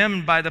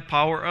condemned by the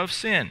power of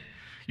sin.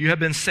 You have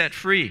been set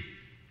free.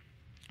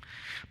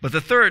 But the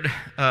third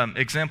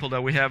example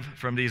that we have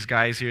from these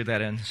guys here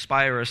that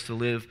inspire us to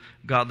live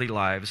godly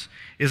lives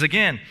is,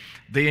 again,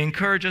 they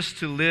encourage us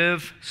to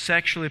live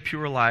sexually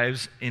pure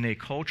lives in a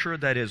culture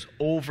that is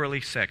overly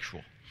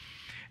sexual.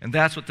 And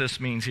that's what this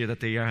means here,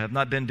 that they have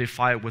not been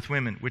defiled with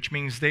women, which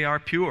means they are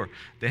pure.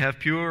 They have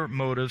pure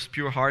motives,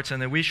 pure hearts,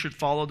 and that we should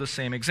follow the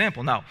same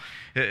example. Now,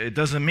 it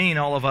doesn't mean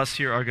all of us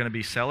here are going to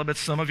be celibate.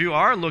 Some of you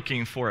are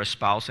looking for a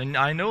spouse, and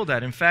I know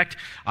that. In fact,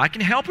 I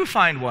can help you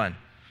find one.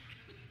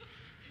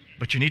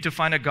 But you need to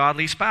find a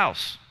godly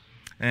spouse.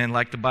 And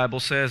like the Bible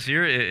says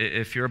here,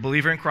 if you're a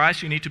believer in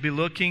Christ, you need to be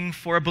looking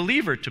for a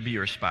believer to be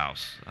your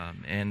spouse.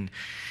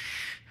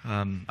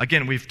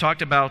 Again, we've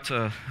talked about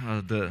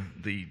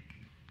the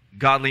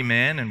godly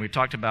men, and we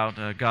talked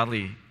about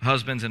godly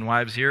husbands and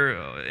wives here,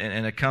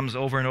 and it comes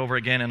over and over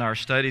again in our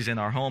studies, in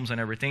our homes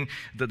and everything,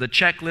 the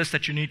checklist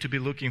that you need to be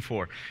looking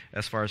for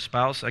as far as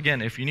spouse.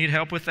 Again, if you need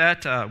help with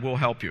that, we'll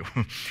help you.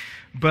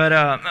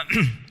 But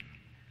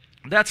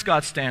that's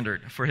God's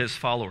standard for His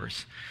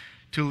followers,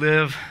 to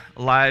live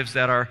lives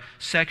that are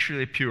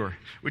sexually pure,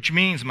 which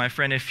means, my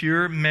friend, if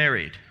you're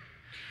married,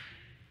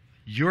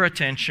 your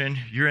attention,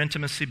 your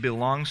intimacy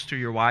belongs to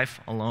your wife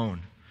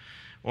alone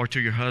or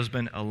to your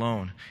husband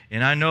alone.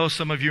 And I know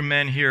some of you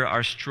men here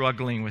are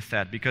struggling with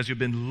that because you've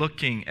been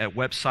looking at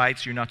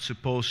websites you're not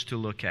supposed to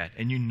look at,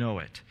 and you know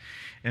it.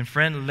 And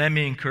friend, let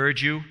me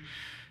encourage you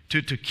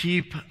to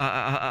keep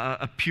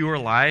a pure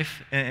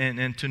life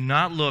and to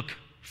not look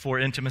for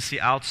intimacy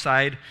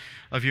outside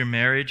of your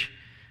marriage,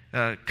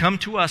 come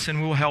to us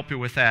and we'll help you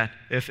with that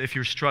if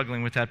you're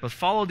struggling with that. But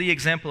follow the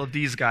example of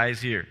these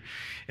guys here.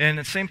 And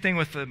the same thing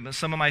with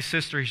some of my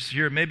sisters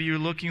here. Maybe you're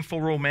looking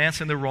for romance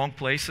in the wrong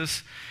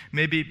places.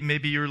 Maybe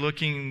you're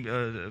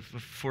looking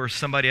for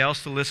somebody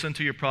else to listen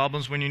to your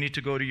problems when you need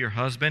to go to your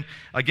husband.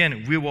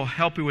 Again, we will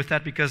help you with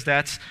that because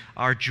that's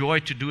our joy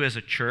to do as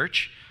a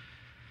church.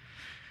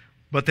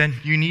 But then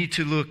you need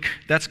to look,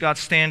 that's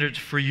God's standard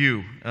for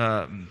you.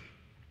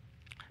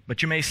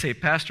 But you may say,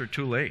 Pastor,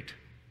 too late.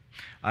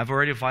 I've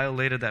already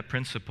violated that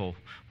principle.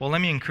 Well,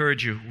 let me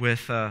encourage you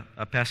with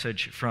a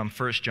passage from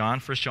 1 John.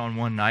 1 John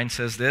 1:9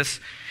 says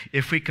this,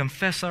 if we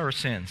confess our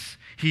sins,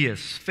 He is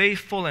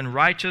faithful and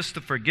righteous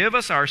to forgive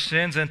us our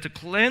sins and to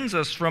cleanse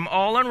us from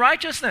all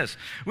unrighteousness.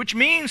 Which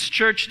means,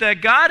 church,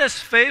 that God is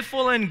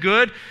faithful and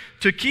good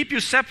to keep you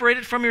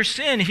separated from your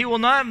sin. He will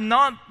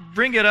not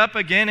bring it up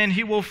again, and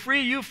He will free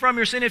you from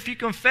your sin if you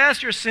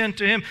confess your sin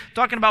to Him.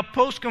 Talking about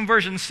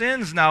post-conversion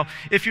sins now.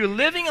 If you're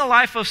living a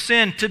life of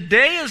sin,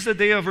 today is the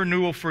day of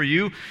renewal for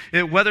you,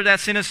 whether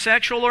that sin is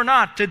sexual or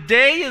not.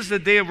 Today is the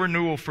day of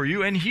renewal for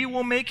you, and He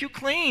will make you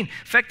clean.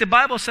 In fact, the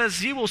Bible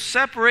says He will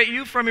separate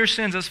you from your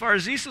sins as far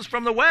as east is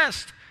from the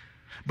west.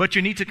 But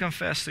you need to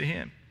confess to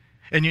Him,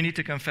 and you need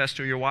to confess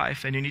to your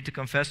wife, and you need to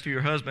confess to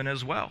your husband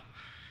as well.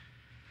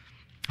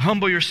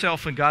 Humble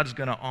yourself and God's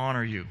going to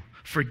honor you.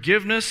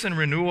 Forgiveness and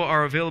renewal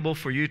are available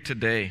for you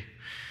today.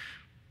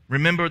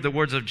 Remember the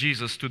words of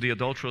Jesus to the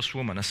adulterous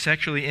woman, a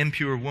sexually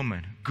impure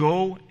woman.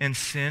 Go and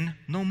sin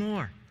no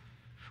more.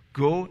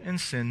 Go and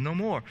sin no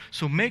more.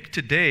 So make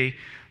today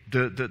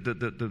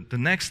the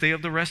next day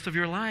of the rest of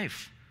your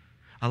life.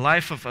 A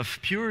life of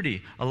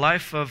purity. A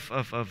life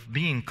of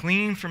being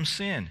clean from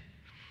sin.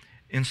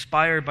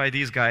 Inspired by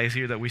these guys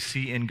here that we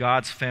see in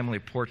God's family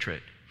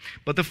portrait.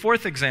 But the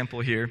fourth example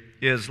here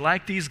is,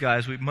 like these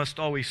guys, we must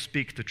always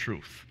speak the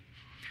truth.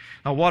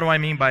 Now, what do I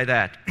mean by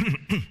that?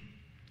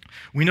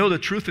 We know the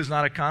truth is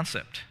not a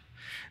concept,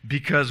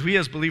 because we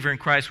as believers in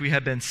Christ, we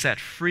have been set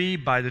free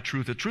by the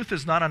truth. The truth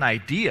is not an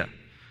idea.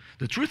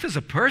 The truth is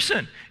a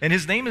person, and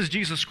His name is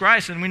Jesus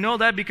Christ, and we know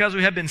that because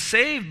we have been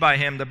saved by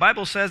Him. The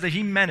Bible says that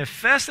He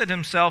manifested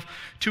Himself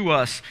to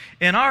us,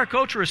 and our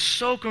culture is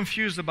so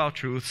confused about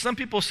truth. Some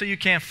people say you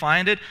can't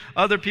find it.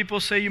 Other people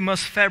say you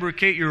must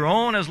fabricate your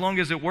own as long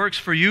as it works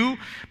for you.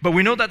 But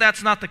we know that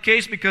that's not the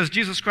case, because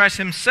Jesus Christ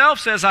Himself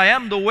says, I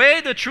am the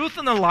way, the truth,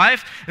 and the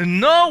life, and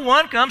no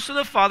one comes to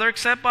the Father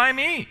except by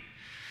me.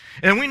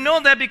 And we know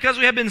that because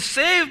we have been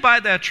saved by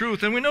that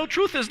truth, and we know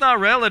truth is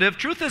not relative.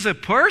 Truth is a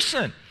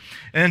person.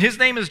 And His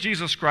name is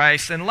Jesus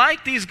Christ. And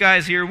like these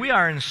guys here, we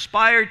are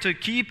inspired to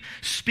keep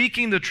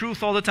speaking the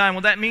truth all the time.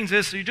 What that means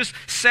is you just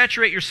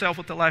saturate yourself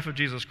with the life of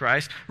Jesus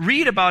Christ.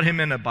 Read about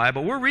Him in the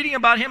Bible. We're reading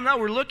about Him now.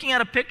 We're looking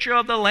at a picture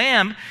of the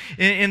Lamb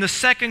in the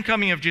second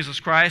coming of Jesus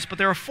Christ. But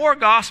there are 4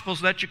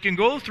 Gospels that you can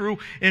go through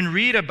and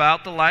read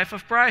about the life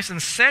of Christ and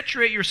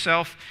saturate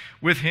yourself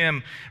with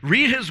Him.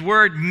 Read His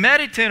Word,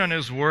 meditate on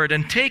His Word,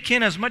 and take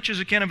in as much as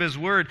you can of His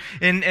Word.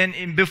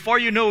 And before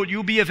you know it,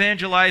 you'll be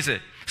evangelize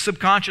it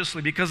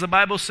subconsciously, because the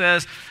Bible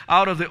says,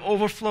 out of the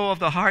overflow of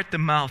the heart, the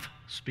mouth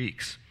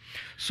speaks.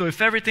 So if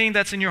everything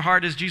that's in your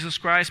heart is Jesus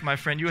Christ, my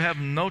friend, you have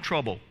no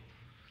trouble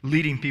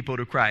leading people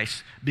to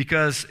Christ,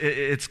 because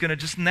it's going to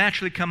just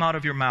naturally come out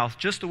of your mouth.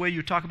 Just the way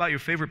you talk about your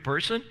favorite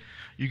person,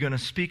 you're going to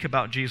speak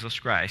about Jesus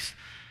Christ.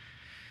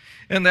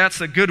 And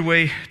that's a good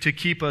way to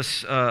keep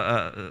us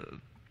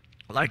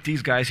like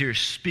these guys here,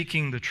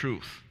 speaking the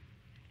truth.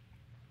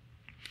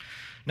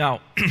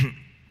 Now,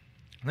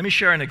 let me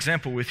share an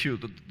example with you.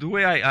 The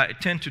way I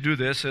tend to do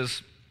this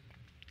is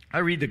I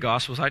read the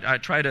Gospels. I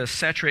try to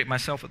saturate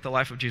myself with the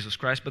life of Jesus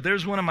Christ. But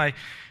there's one of my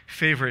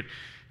favorite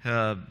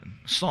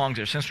songs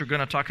there. Since we're going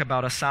to talk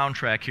about a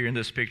soundtrack here in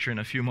this picture in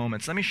a few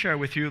moments, let me share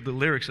with you the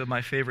lyrics of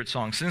my favorite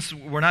song. Since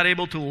we're not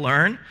able to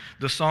learn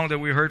the song that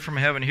we heard from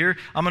heaven here,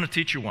 I'm going to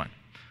teach you one.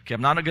 Okay,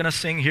 I'm not going to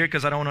sing here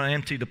because I don't want to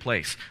empty the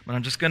place. But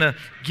I'm just going to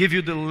give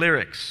you the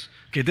lyrics.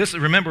 Okay,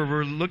 remember,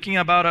 we're looking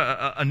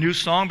about a new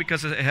song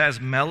because it has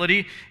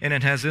melody and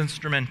it has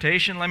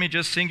instrumentation. Let me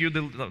just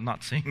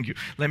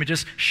let me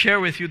just share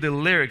with you the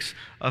lyrics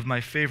of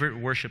my favorite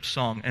worship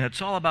song. And it's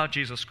all about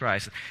Jesus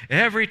Christ.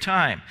 Every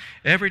time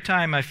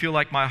I feel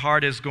like my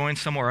heart is going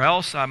somewhere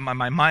else,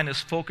 my mind is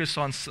focused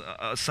on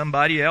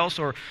somebody else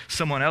or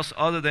someone else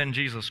other than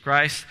Jesus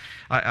Christ,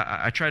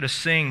 I try to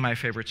sing my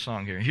favorite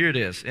song here. Here it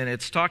is. And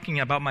it's talking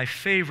about my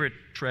favorite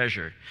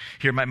treasure.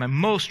 Here, my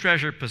most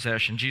treasured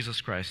possession, Jesus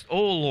Christ.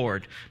 O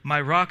Lord,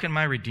 my rock and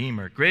my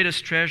redeemer,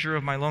 greatest treasure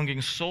of my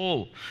longing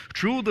soul.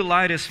 True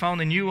delight is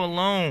found in you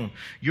alone.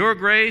 Your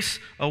grace,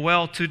 a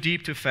well too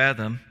deep to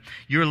fathom.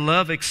 Your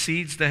love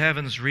exceeds the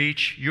heavens'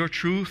 reach. Your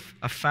truth,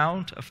 a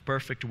fount of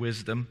perfect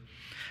wisdom.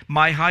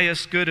 My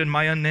highest good and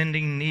my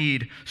unending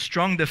need,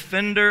 strong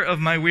defender of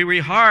my weary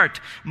heart,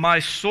 my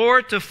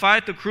sword to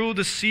fight the cruel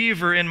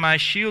deceiver and my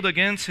shield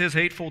against his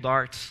hateful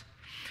darts.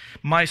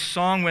 My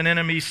song when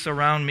enemies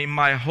surround me,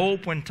 my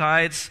hope when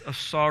tides of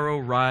sorrow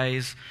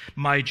rise,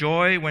 my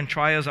joy when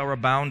trials are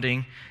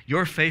abounding,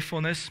 your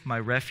faithfulness, my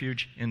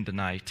refuge in the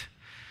night.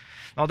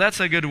 Now that's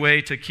a good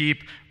way to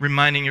keep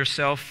reminding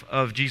yourself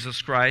of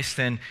Jesus Christ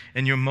and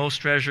your most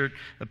treasured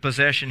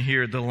possession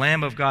here, the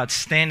Lamb of God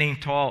standing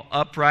tall,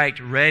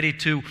 upright, ready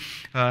to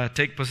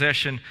take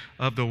possession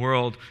of the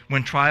world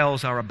when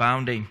trials are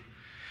abounding.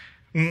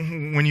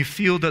 When you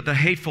feel the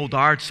hateful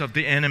darts of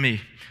the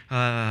enemy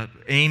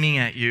aiming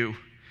at you.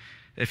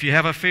 If you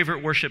have a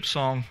favorite worship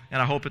song,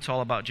 and I hope it's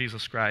all about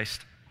Jesus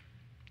Christ,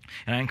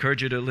 and I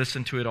encourage you to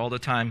listen to it all the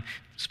time.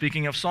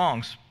 Speaking of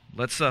songs,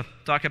 let's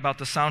talk about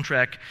the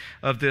soundtrack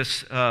of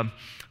this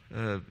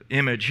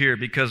image here,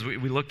 because we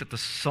looked at the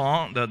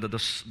song,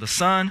 the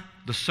son,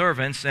 the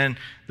servants, and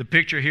the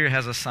picture here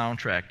has a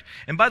soundtrack.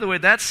 And by the way,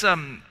 that's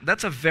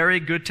a very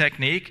good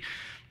technique.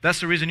 That's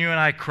the reason you and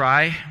I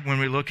cry when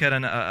we look at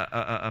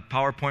a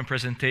PowerPoint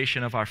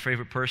presentation of our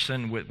favorite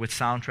person with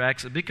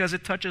soundtracks, because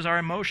it touches our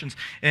emotions.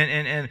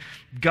 And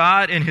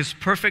God, in His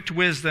perfect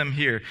wisdom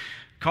here,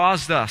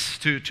 caused us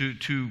to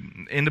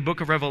in the book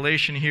of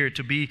Revelation here,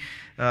 to be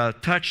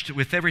touched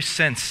with every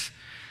sense.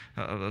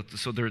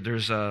 So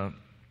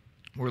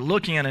we're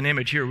looking at an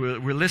image here.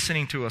 We're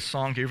listening to a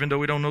song here, even though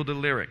we don't know the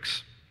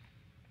lyrics.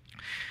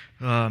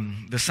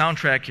 The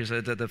soundtrack is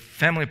the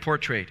family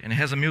portrait, and it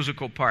has a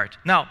musical part.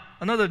 Now,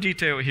 another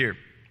detail here.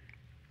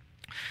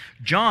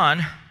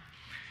 John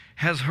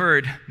has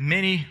heard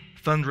many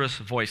thunderous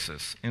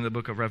voices in the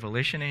book of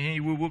Revelation, and he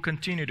will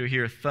continue to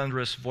hear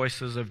thunderous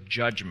voices of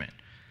judgment.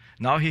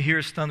 Now he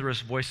hears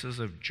thunderous voices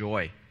of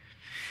joy.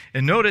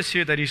 And notice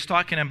here that he's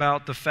talking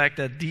about the fact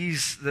that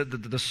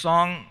the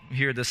song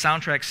here, the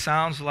soundtrack,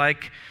 sounds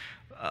like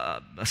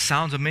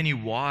sounds of many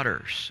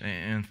waters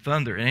and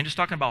thunder. And he's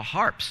talking about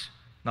harps.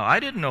 Now,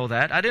 I didn't know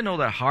that. I didn't know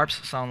that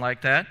harps sound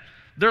like that.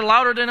 They're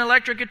louder than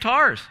electric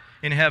guitars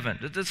in heaven.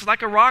 It's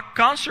like a rock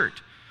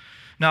concert.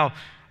 Now,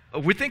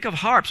 we think of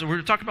harps.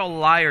 We're talking about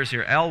lyres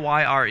here,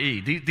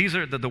 L-Y-R-E. These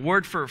are the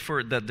word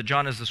for that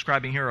John is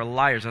describing here are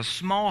lyres. A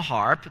small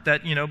harp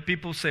that,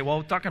 people say, well,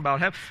 we're talking about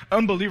heaven.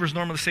 Unbelievers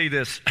normally say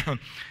this,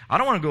 I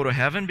don't want to go to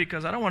heaven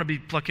because I don't want to be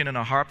plucking in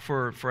a harp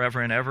for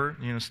forever and ever,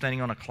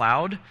 standing on a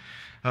cloud.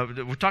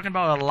 We're talking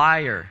about a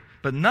lyre.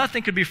 But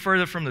nothing could be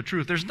further from the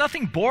truth. There's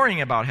nothing boring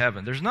about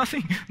heaven. There's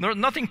nothing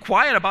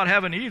quiet about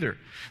heaven either.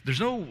 There's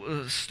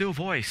no still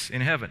voice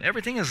in heaven.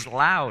 Everything is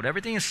loud.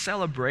 Everything is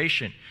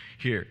celebration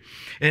here.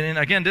 And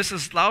again, this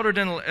is louder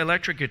than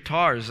electric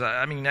guitars.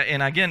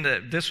 And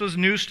again, this was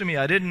news to me.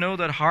 I didn't know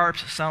that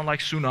harps sound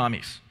like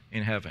tsunamis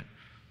in heaven,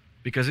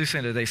 because he's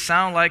saying that they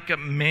sound like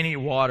many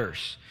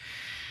waters.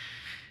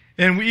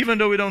 And even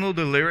though we don't know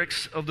the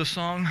lyrics of the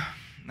song,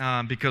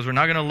 because we're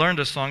not going to learn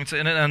the song, it's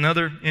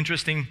another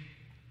interesting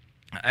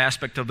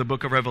aspect of the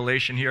book of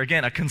Revelation here.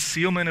 Again, a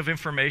concealment of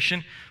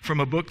information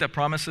from a book that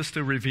promises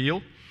to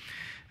reveal.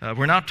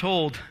 We're not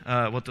told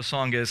what the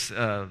song is.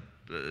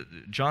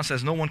 John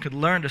says no one could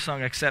learn the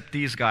song except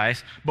these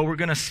guys, but we're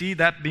going to see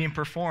that being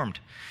performed.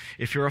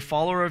 If you're a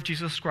follower of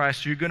Jesus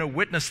Christ, you're going to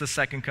witness the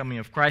second coming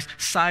of Christ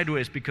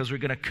sideways, because we're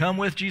going to come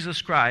with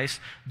Jesus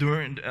Christ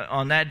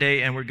on that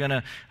day, and we're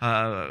going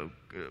to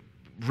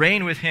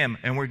reign with Him,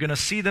 and we're going to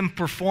see them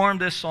perform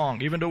this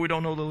song, even though we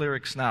don't know the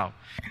lyrics now.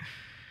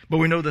 But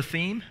we know the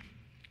theme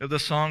of the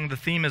song. The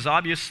theme is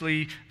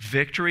obviously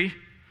victory,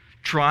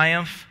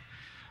 triumph,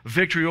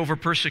 victory over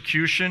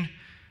persecution,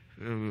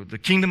 the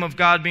kingdom of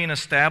God being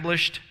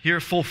established here,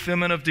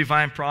 fulfillment of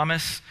divine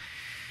promise.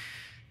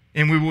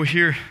 And we will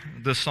hear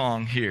the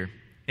song here.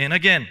 And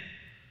again,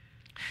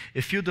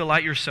 if you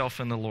delight yourself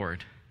in the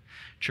Lord,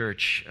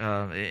 church,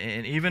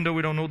 and even though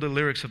we don't know the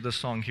lyrics of the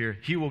song here,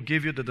 He will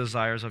give you the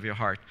desires of your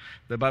heart.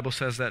 The Bible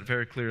says that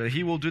very clearly.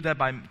 He will do that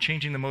by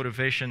changing the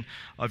motivation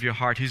of your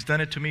heart. He's done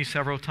it to me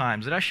several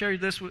times. Did I share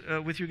this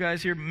with you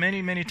guys here?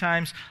 Many, many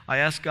times I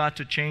asked God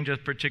to change a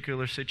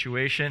particular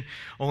situation,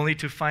 only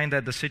to find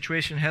that the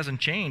situation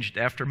hasn't changed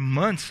after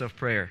months of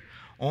prayer.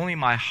 Only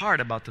my heart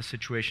about the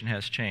situation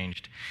has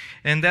changed.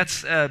 And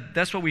that's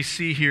what we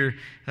see here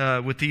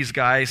with these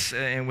guys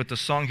and with the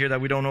song here, that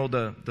we don't know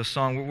the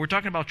song. We're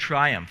talking about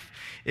triumph.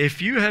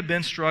 If you have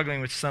been struggling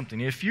with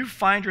something, if you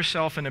find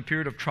yourself in a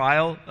period of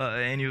trial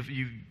and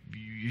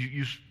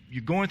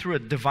you're going through a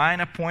divine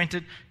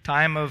appointed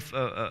time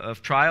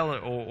of trial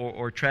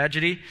or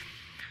tragedy,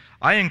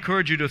 I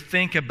encourage you to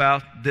think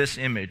about this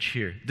image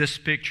here, this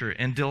picture,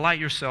 and delight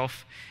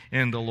yourself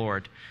in the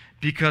Lord.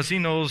 Because He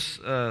knows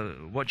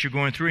what you're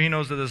going through. He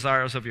knows the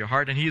desires of your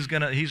heart, and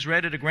He's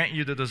ready to grant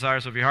you the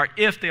desires of your heart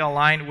if they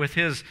align with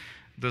His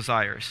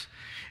desires,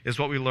 is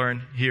what we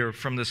learn here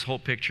from this whole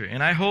picture.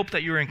 And I hope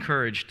that you're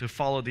encouraged to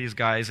follow these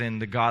guys in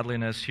the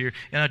godliness here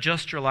and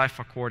adjust your life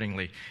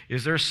accordingly.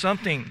 Is there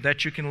something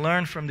that you can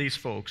learn from these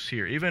folks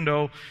here? Even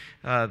though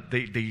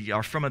they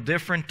are from a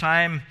different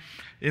time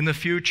in the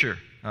future,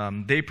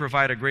 they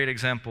provide a great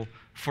example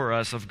for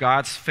us of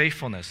God's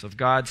faithfulness, of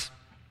God's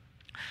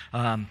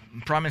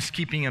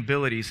promise-keeping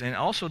abilities, and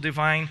also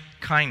divine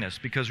kindness.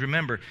 Because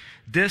remember,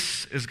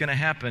 this is going to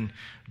happen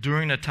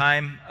during a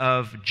time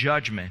of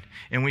judgment.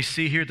 And we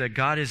see here that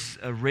God is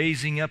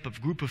raising up a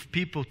group of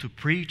people to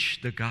preach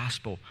the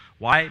gospel.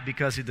 Why?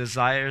 Because He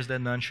desires that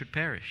none should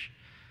perish.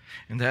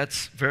 And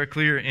that's very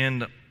clear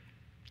in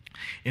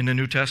the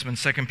New Testament,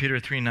 2 Peter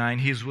 3:9.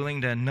 He is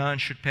willing that none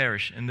should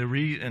perish.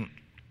 And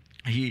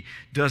He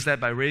does that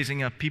by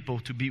raising up people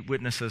to be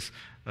witnesses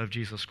of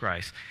Jesus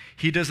Christ.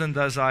 He doesn't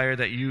desire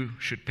that you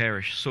should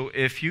perish. So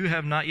if you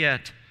have not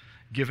yet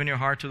given your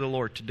heart to the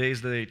Lord,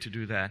 today's the day to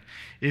do that.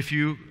 If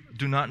you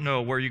do not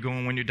know where you're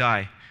going when you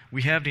die,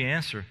 we have the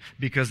answer,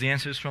 because the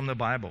answer is from the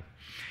Bible.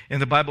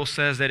 And the Bible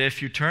says that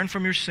if you turn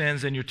from your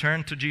sins and you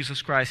turn to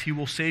Jesus Christ, He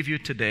will save you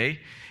today.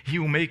 He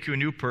will make you a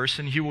new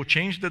person. He will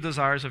change the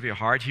desires of your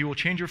heart. He will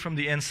change you from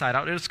the inside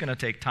out. It's going to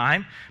take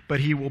time, but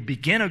He will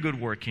begin a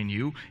good work in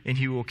you, and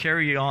He will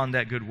carry on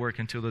that good work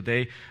until the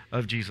day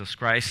of Jesus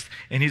Christ.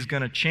 And He's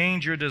going to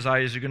change your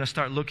desires. You're going to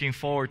start looking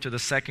forward to the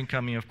second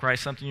coming of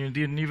Christ, something you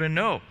didn't even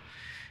know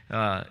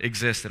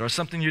existed, or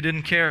something you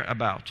didn't care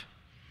about.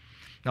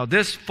 Now,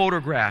 this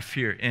photograph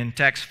here in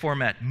text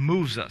format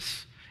moves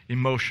us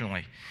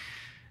emotionally,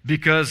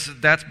 because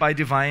that's by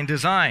divine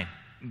design.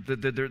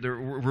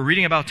 We're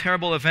reading about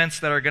terrible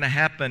events that are going to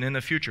happen in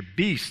the future.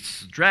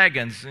 Beasts,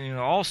 dragons,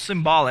 all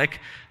symbolic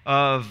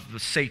of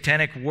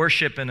satanic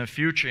worship in the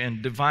future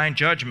and divine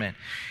judgment.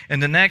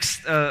 And the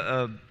next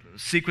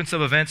sequence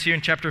of events here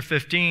in chapter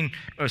 15,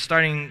 or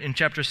starting in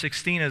chapter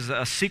 16, is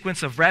a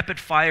sequence of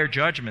rapid-fire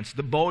judgments,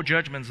 the bowl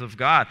judgments of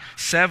God,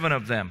 7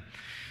 of them.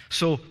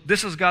 So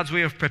this is God's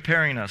way of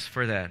preparing us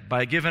for that,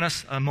 by giving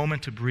us a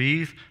moment to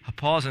breathe, a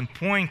pause, and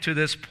point to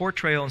this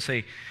portrayal and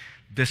say,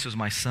 this is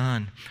my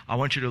Son. I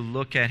want you to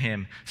look at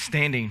Him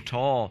standing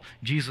tall,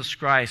 Jesus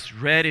Christ,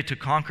 ready to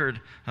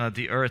conquer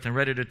the earth and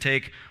ready to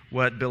take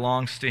what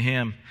belongs to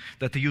Him,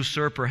 that the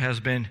usurper has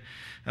been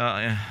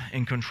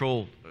in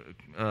control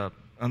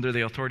under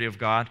the authority of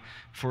God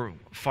for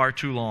far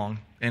too long.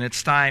 And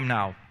it's time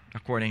now,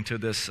 according to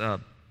this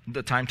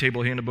the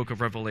timetable here in the book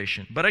of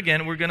Revelation. But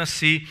again, we're going to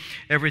see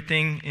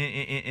everything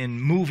in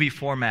movie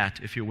format,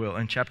 if you will,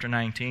 in chapter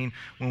 19,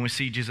 when we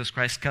see Jesus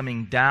Christ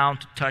coming down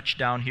to touch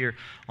down here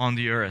on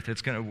the earth.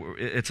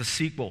 It's a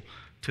sequel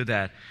to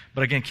that.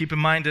 But again, keep in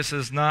mind, this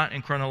is not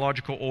in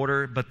chronological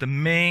order, but the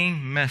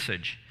main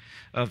message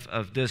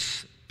of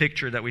this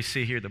picture that we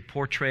see here, the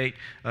portrait,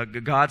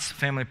 God's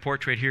family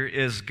portrait here,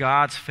 is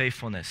God's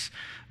faithfulness,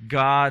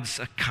 God's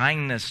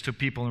kindness to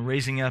people, and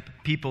raising up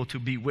people to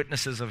be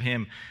witnesses of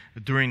Him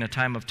during a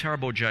time of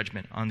terrible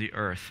judgment on the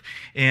earth.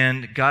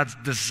 And God's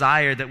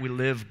desire that we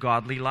live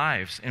godly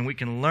lives. And we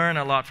can learn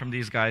a lot from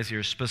these guys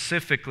here,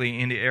 specifically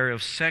in the area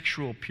of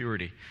sexual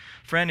purity.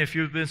 Friend, if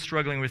you've been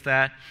struggling with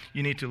that,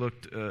 you need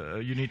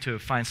to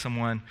find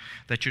someone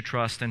that you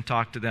trust and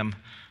talk to them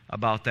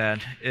about that.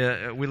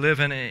 We live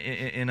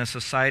in a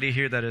society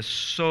here that is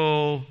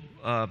so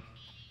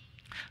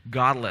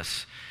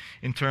godless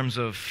in terms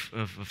of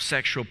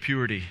sexual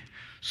purity.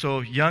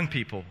 So young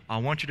people, I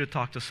want you to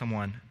talk to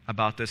someone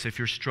about this if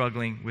you're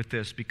struggling with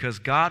this, because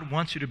God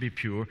wants you to be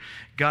pure.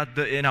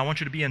 And I want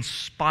you to be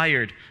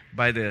inspired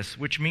by this,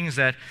 which means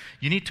that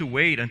you need to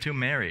wait until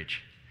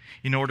marriage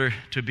in order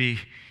to be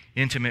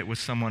intimate with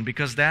someone,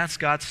 because that's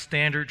God's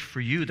standard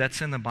for you.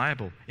 That's in the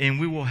Bible, and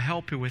we will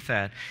help you with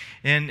that.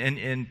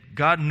 And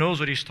God knows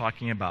what He's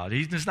talking about.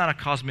 He's not a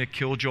cosmic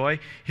killjoy.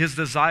 His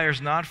desire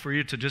is not for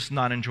you to just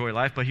not enjoy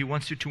life, but He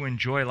wants you to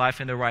enjoy life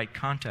in the right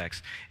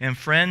context. And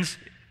friends,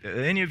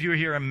 any of you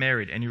here are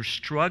married and you're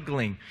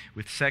struggling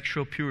with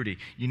sexual purity,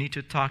 you need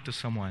to talk to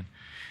someone.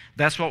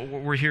 That's what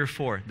we're here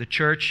for. The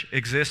church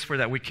exists for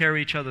that. We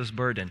carry each other's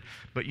burden.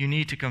 But you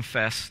need to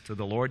confess to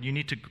the Lord. You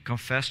need to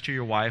confess to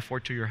your wife or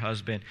to your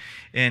husband,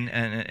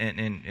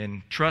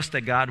 and trust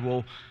that God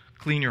will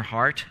clean your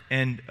heart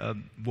and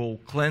will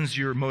cleanse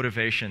your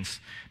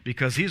motivations,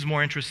 because He's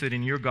more interested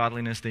in your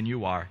godliness than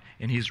you are,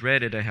 and He's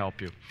ready to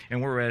help you.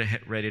 And we're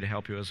ready to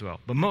help you as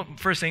well. But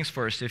first things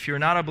first, if you're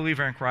not a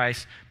believer in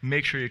Christ,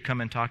 make sure you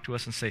come and talk to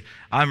us and say,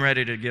 I'm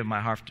ready to give my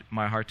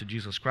heart to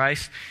Jesus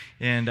Christ.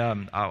 And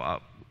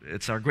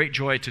it's our great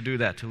joy to do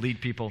that, to lead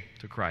people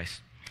to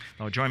Christ.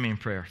 Now join me in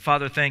prayer.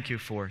 Father, thank you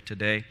for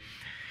today.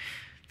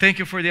 Thank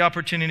you for the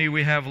opportunity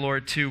we have,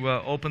 Lord, to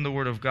open the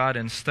Word of God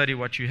and study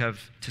what you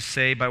have to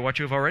say by what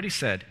you have already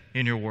said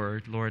in your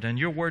Word, Lord. And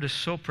your Word is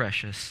so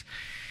precious,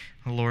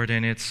 Lord,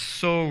 and it's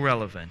so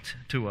relevant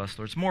to us,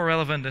 Lord. It's more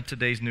relevant than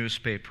today's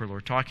newspaper,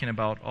 Lord, talking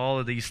about all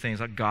of these things,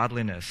 like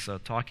godliness,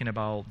 talking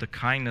about the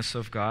kindness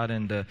of God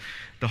and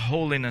the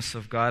holiness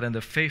of God and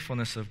the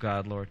faithfulness of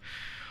God, Lord.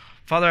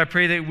 Father, I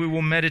pray that we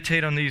will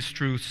meditate on these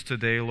truths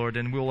today, Lord,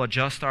 and we'll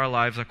adjust our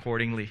lives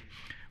accordingly.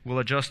 We'll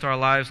adjust our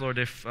lives, Lord,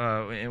 if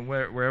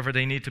wherever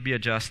they need to be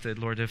adjusted.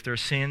 Lord, if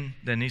there's sin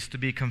that needs to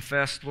be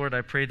confessed, Lord,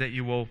 I pray that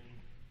you will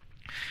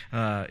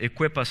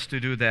equip us to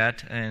do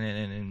that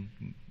and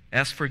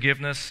ask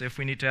forgiveness if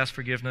we need to ask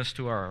forgiveness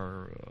to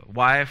our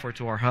wife or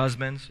to our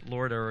husbands,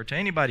 Lord, or to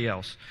anybody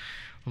else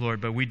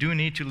Lord. But we do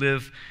need to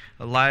live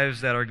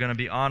lives that are going to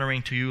be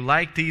honoring to you,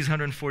 like these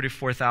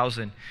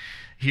 144,000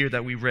 here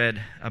that we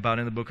read about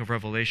in the book of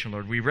Revelation,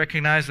 Lord. We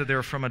recognize that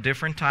they're from a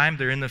different time.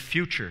 They're in the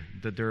future,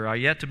 that they are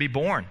yet to be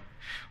born,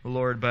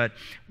 Lord. But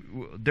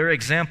their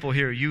example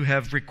here, you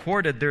have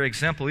recorded their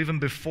example even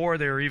before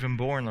they were even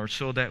born, Lord,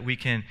 so that we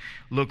can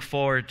look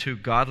forward to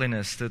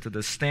godliness, to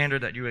the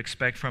standard that you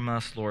expect from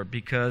us, Lord,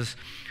 because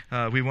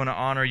we want to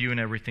honor you in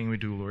everything we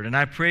do, Lord. And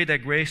I pray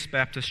that Grace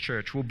Baptist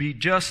Church will be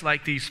just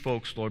like these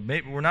folks, Lord.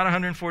 Maybe we're not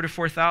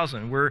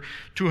 144,000. We're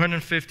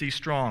 250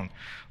 strong,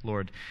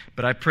 Lord.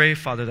 But I pray,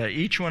 Father, that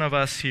each one of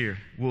us here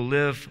will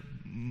live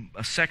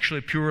sexually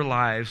pure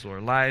lives,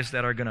 Lord, lives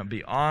that are going to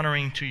be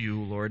honoring to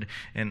you, Lord,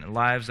 and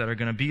lives that are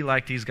going to be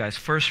like these guys,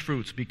 first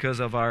fruits because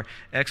of our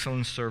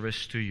excellent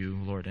service to you,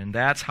 Lord. And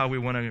that's how we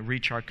want to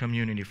reach our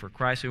community for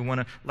Christ. We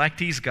want to, like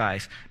these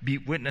guys, be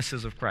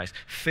witnesses of Christ,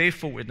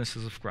 faithful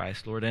witnesses of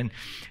Christ, Lord, and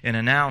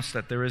announce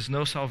that there is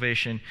no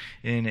salvation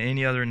in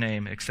any other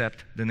name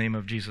except the name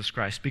of Jesus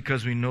Christ,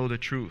 because we know the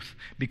truth,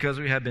 because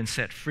we have been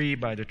set free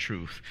by the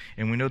truth,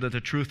 and we know that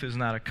the truth is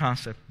not a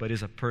concept, but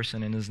is a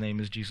person, and his name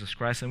is Jesus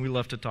Christ, and we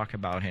love to talk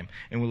about him,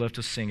 and we love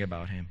to sing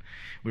about him.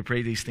 We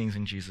pray these things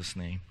in Jesus'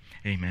 name.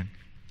 Amen.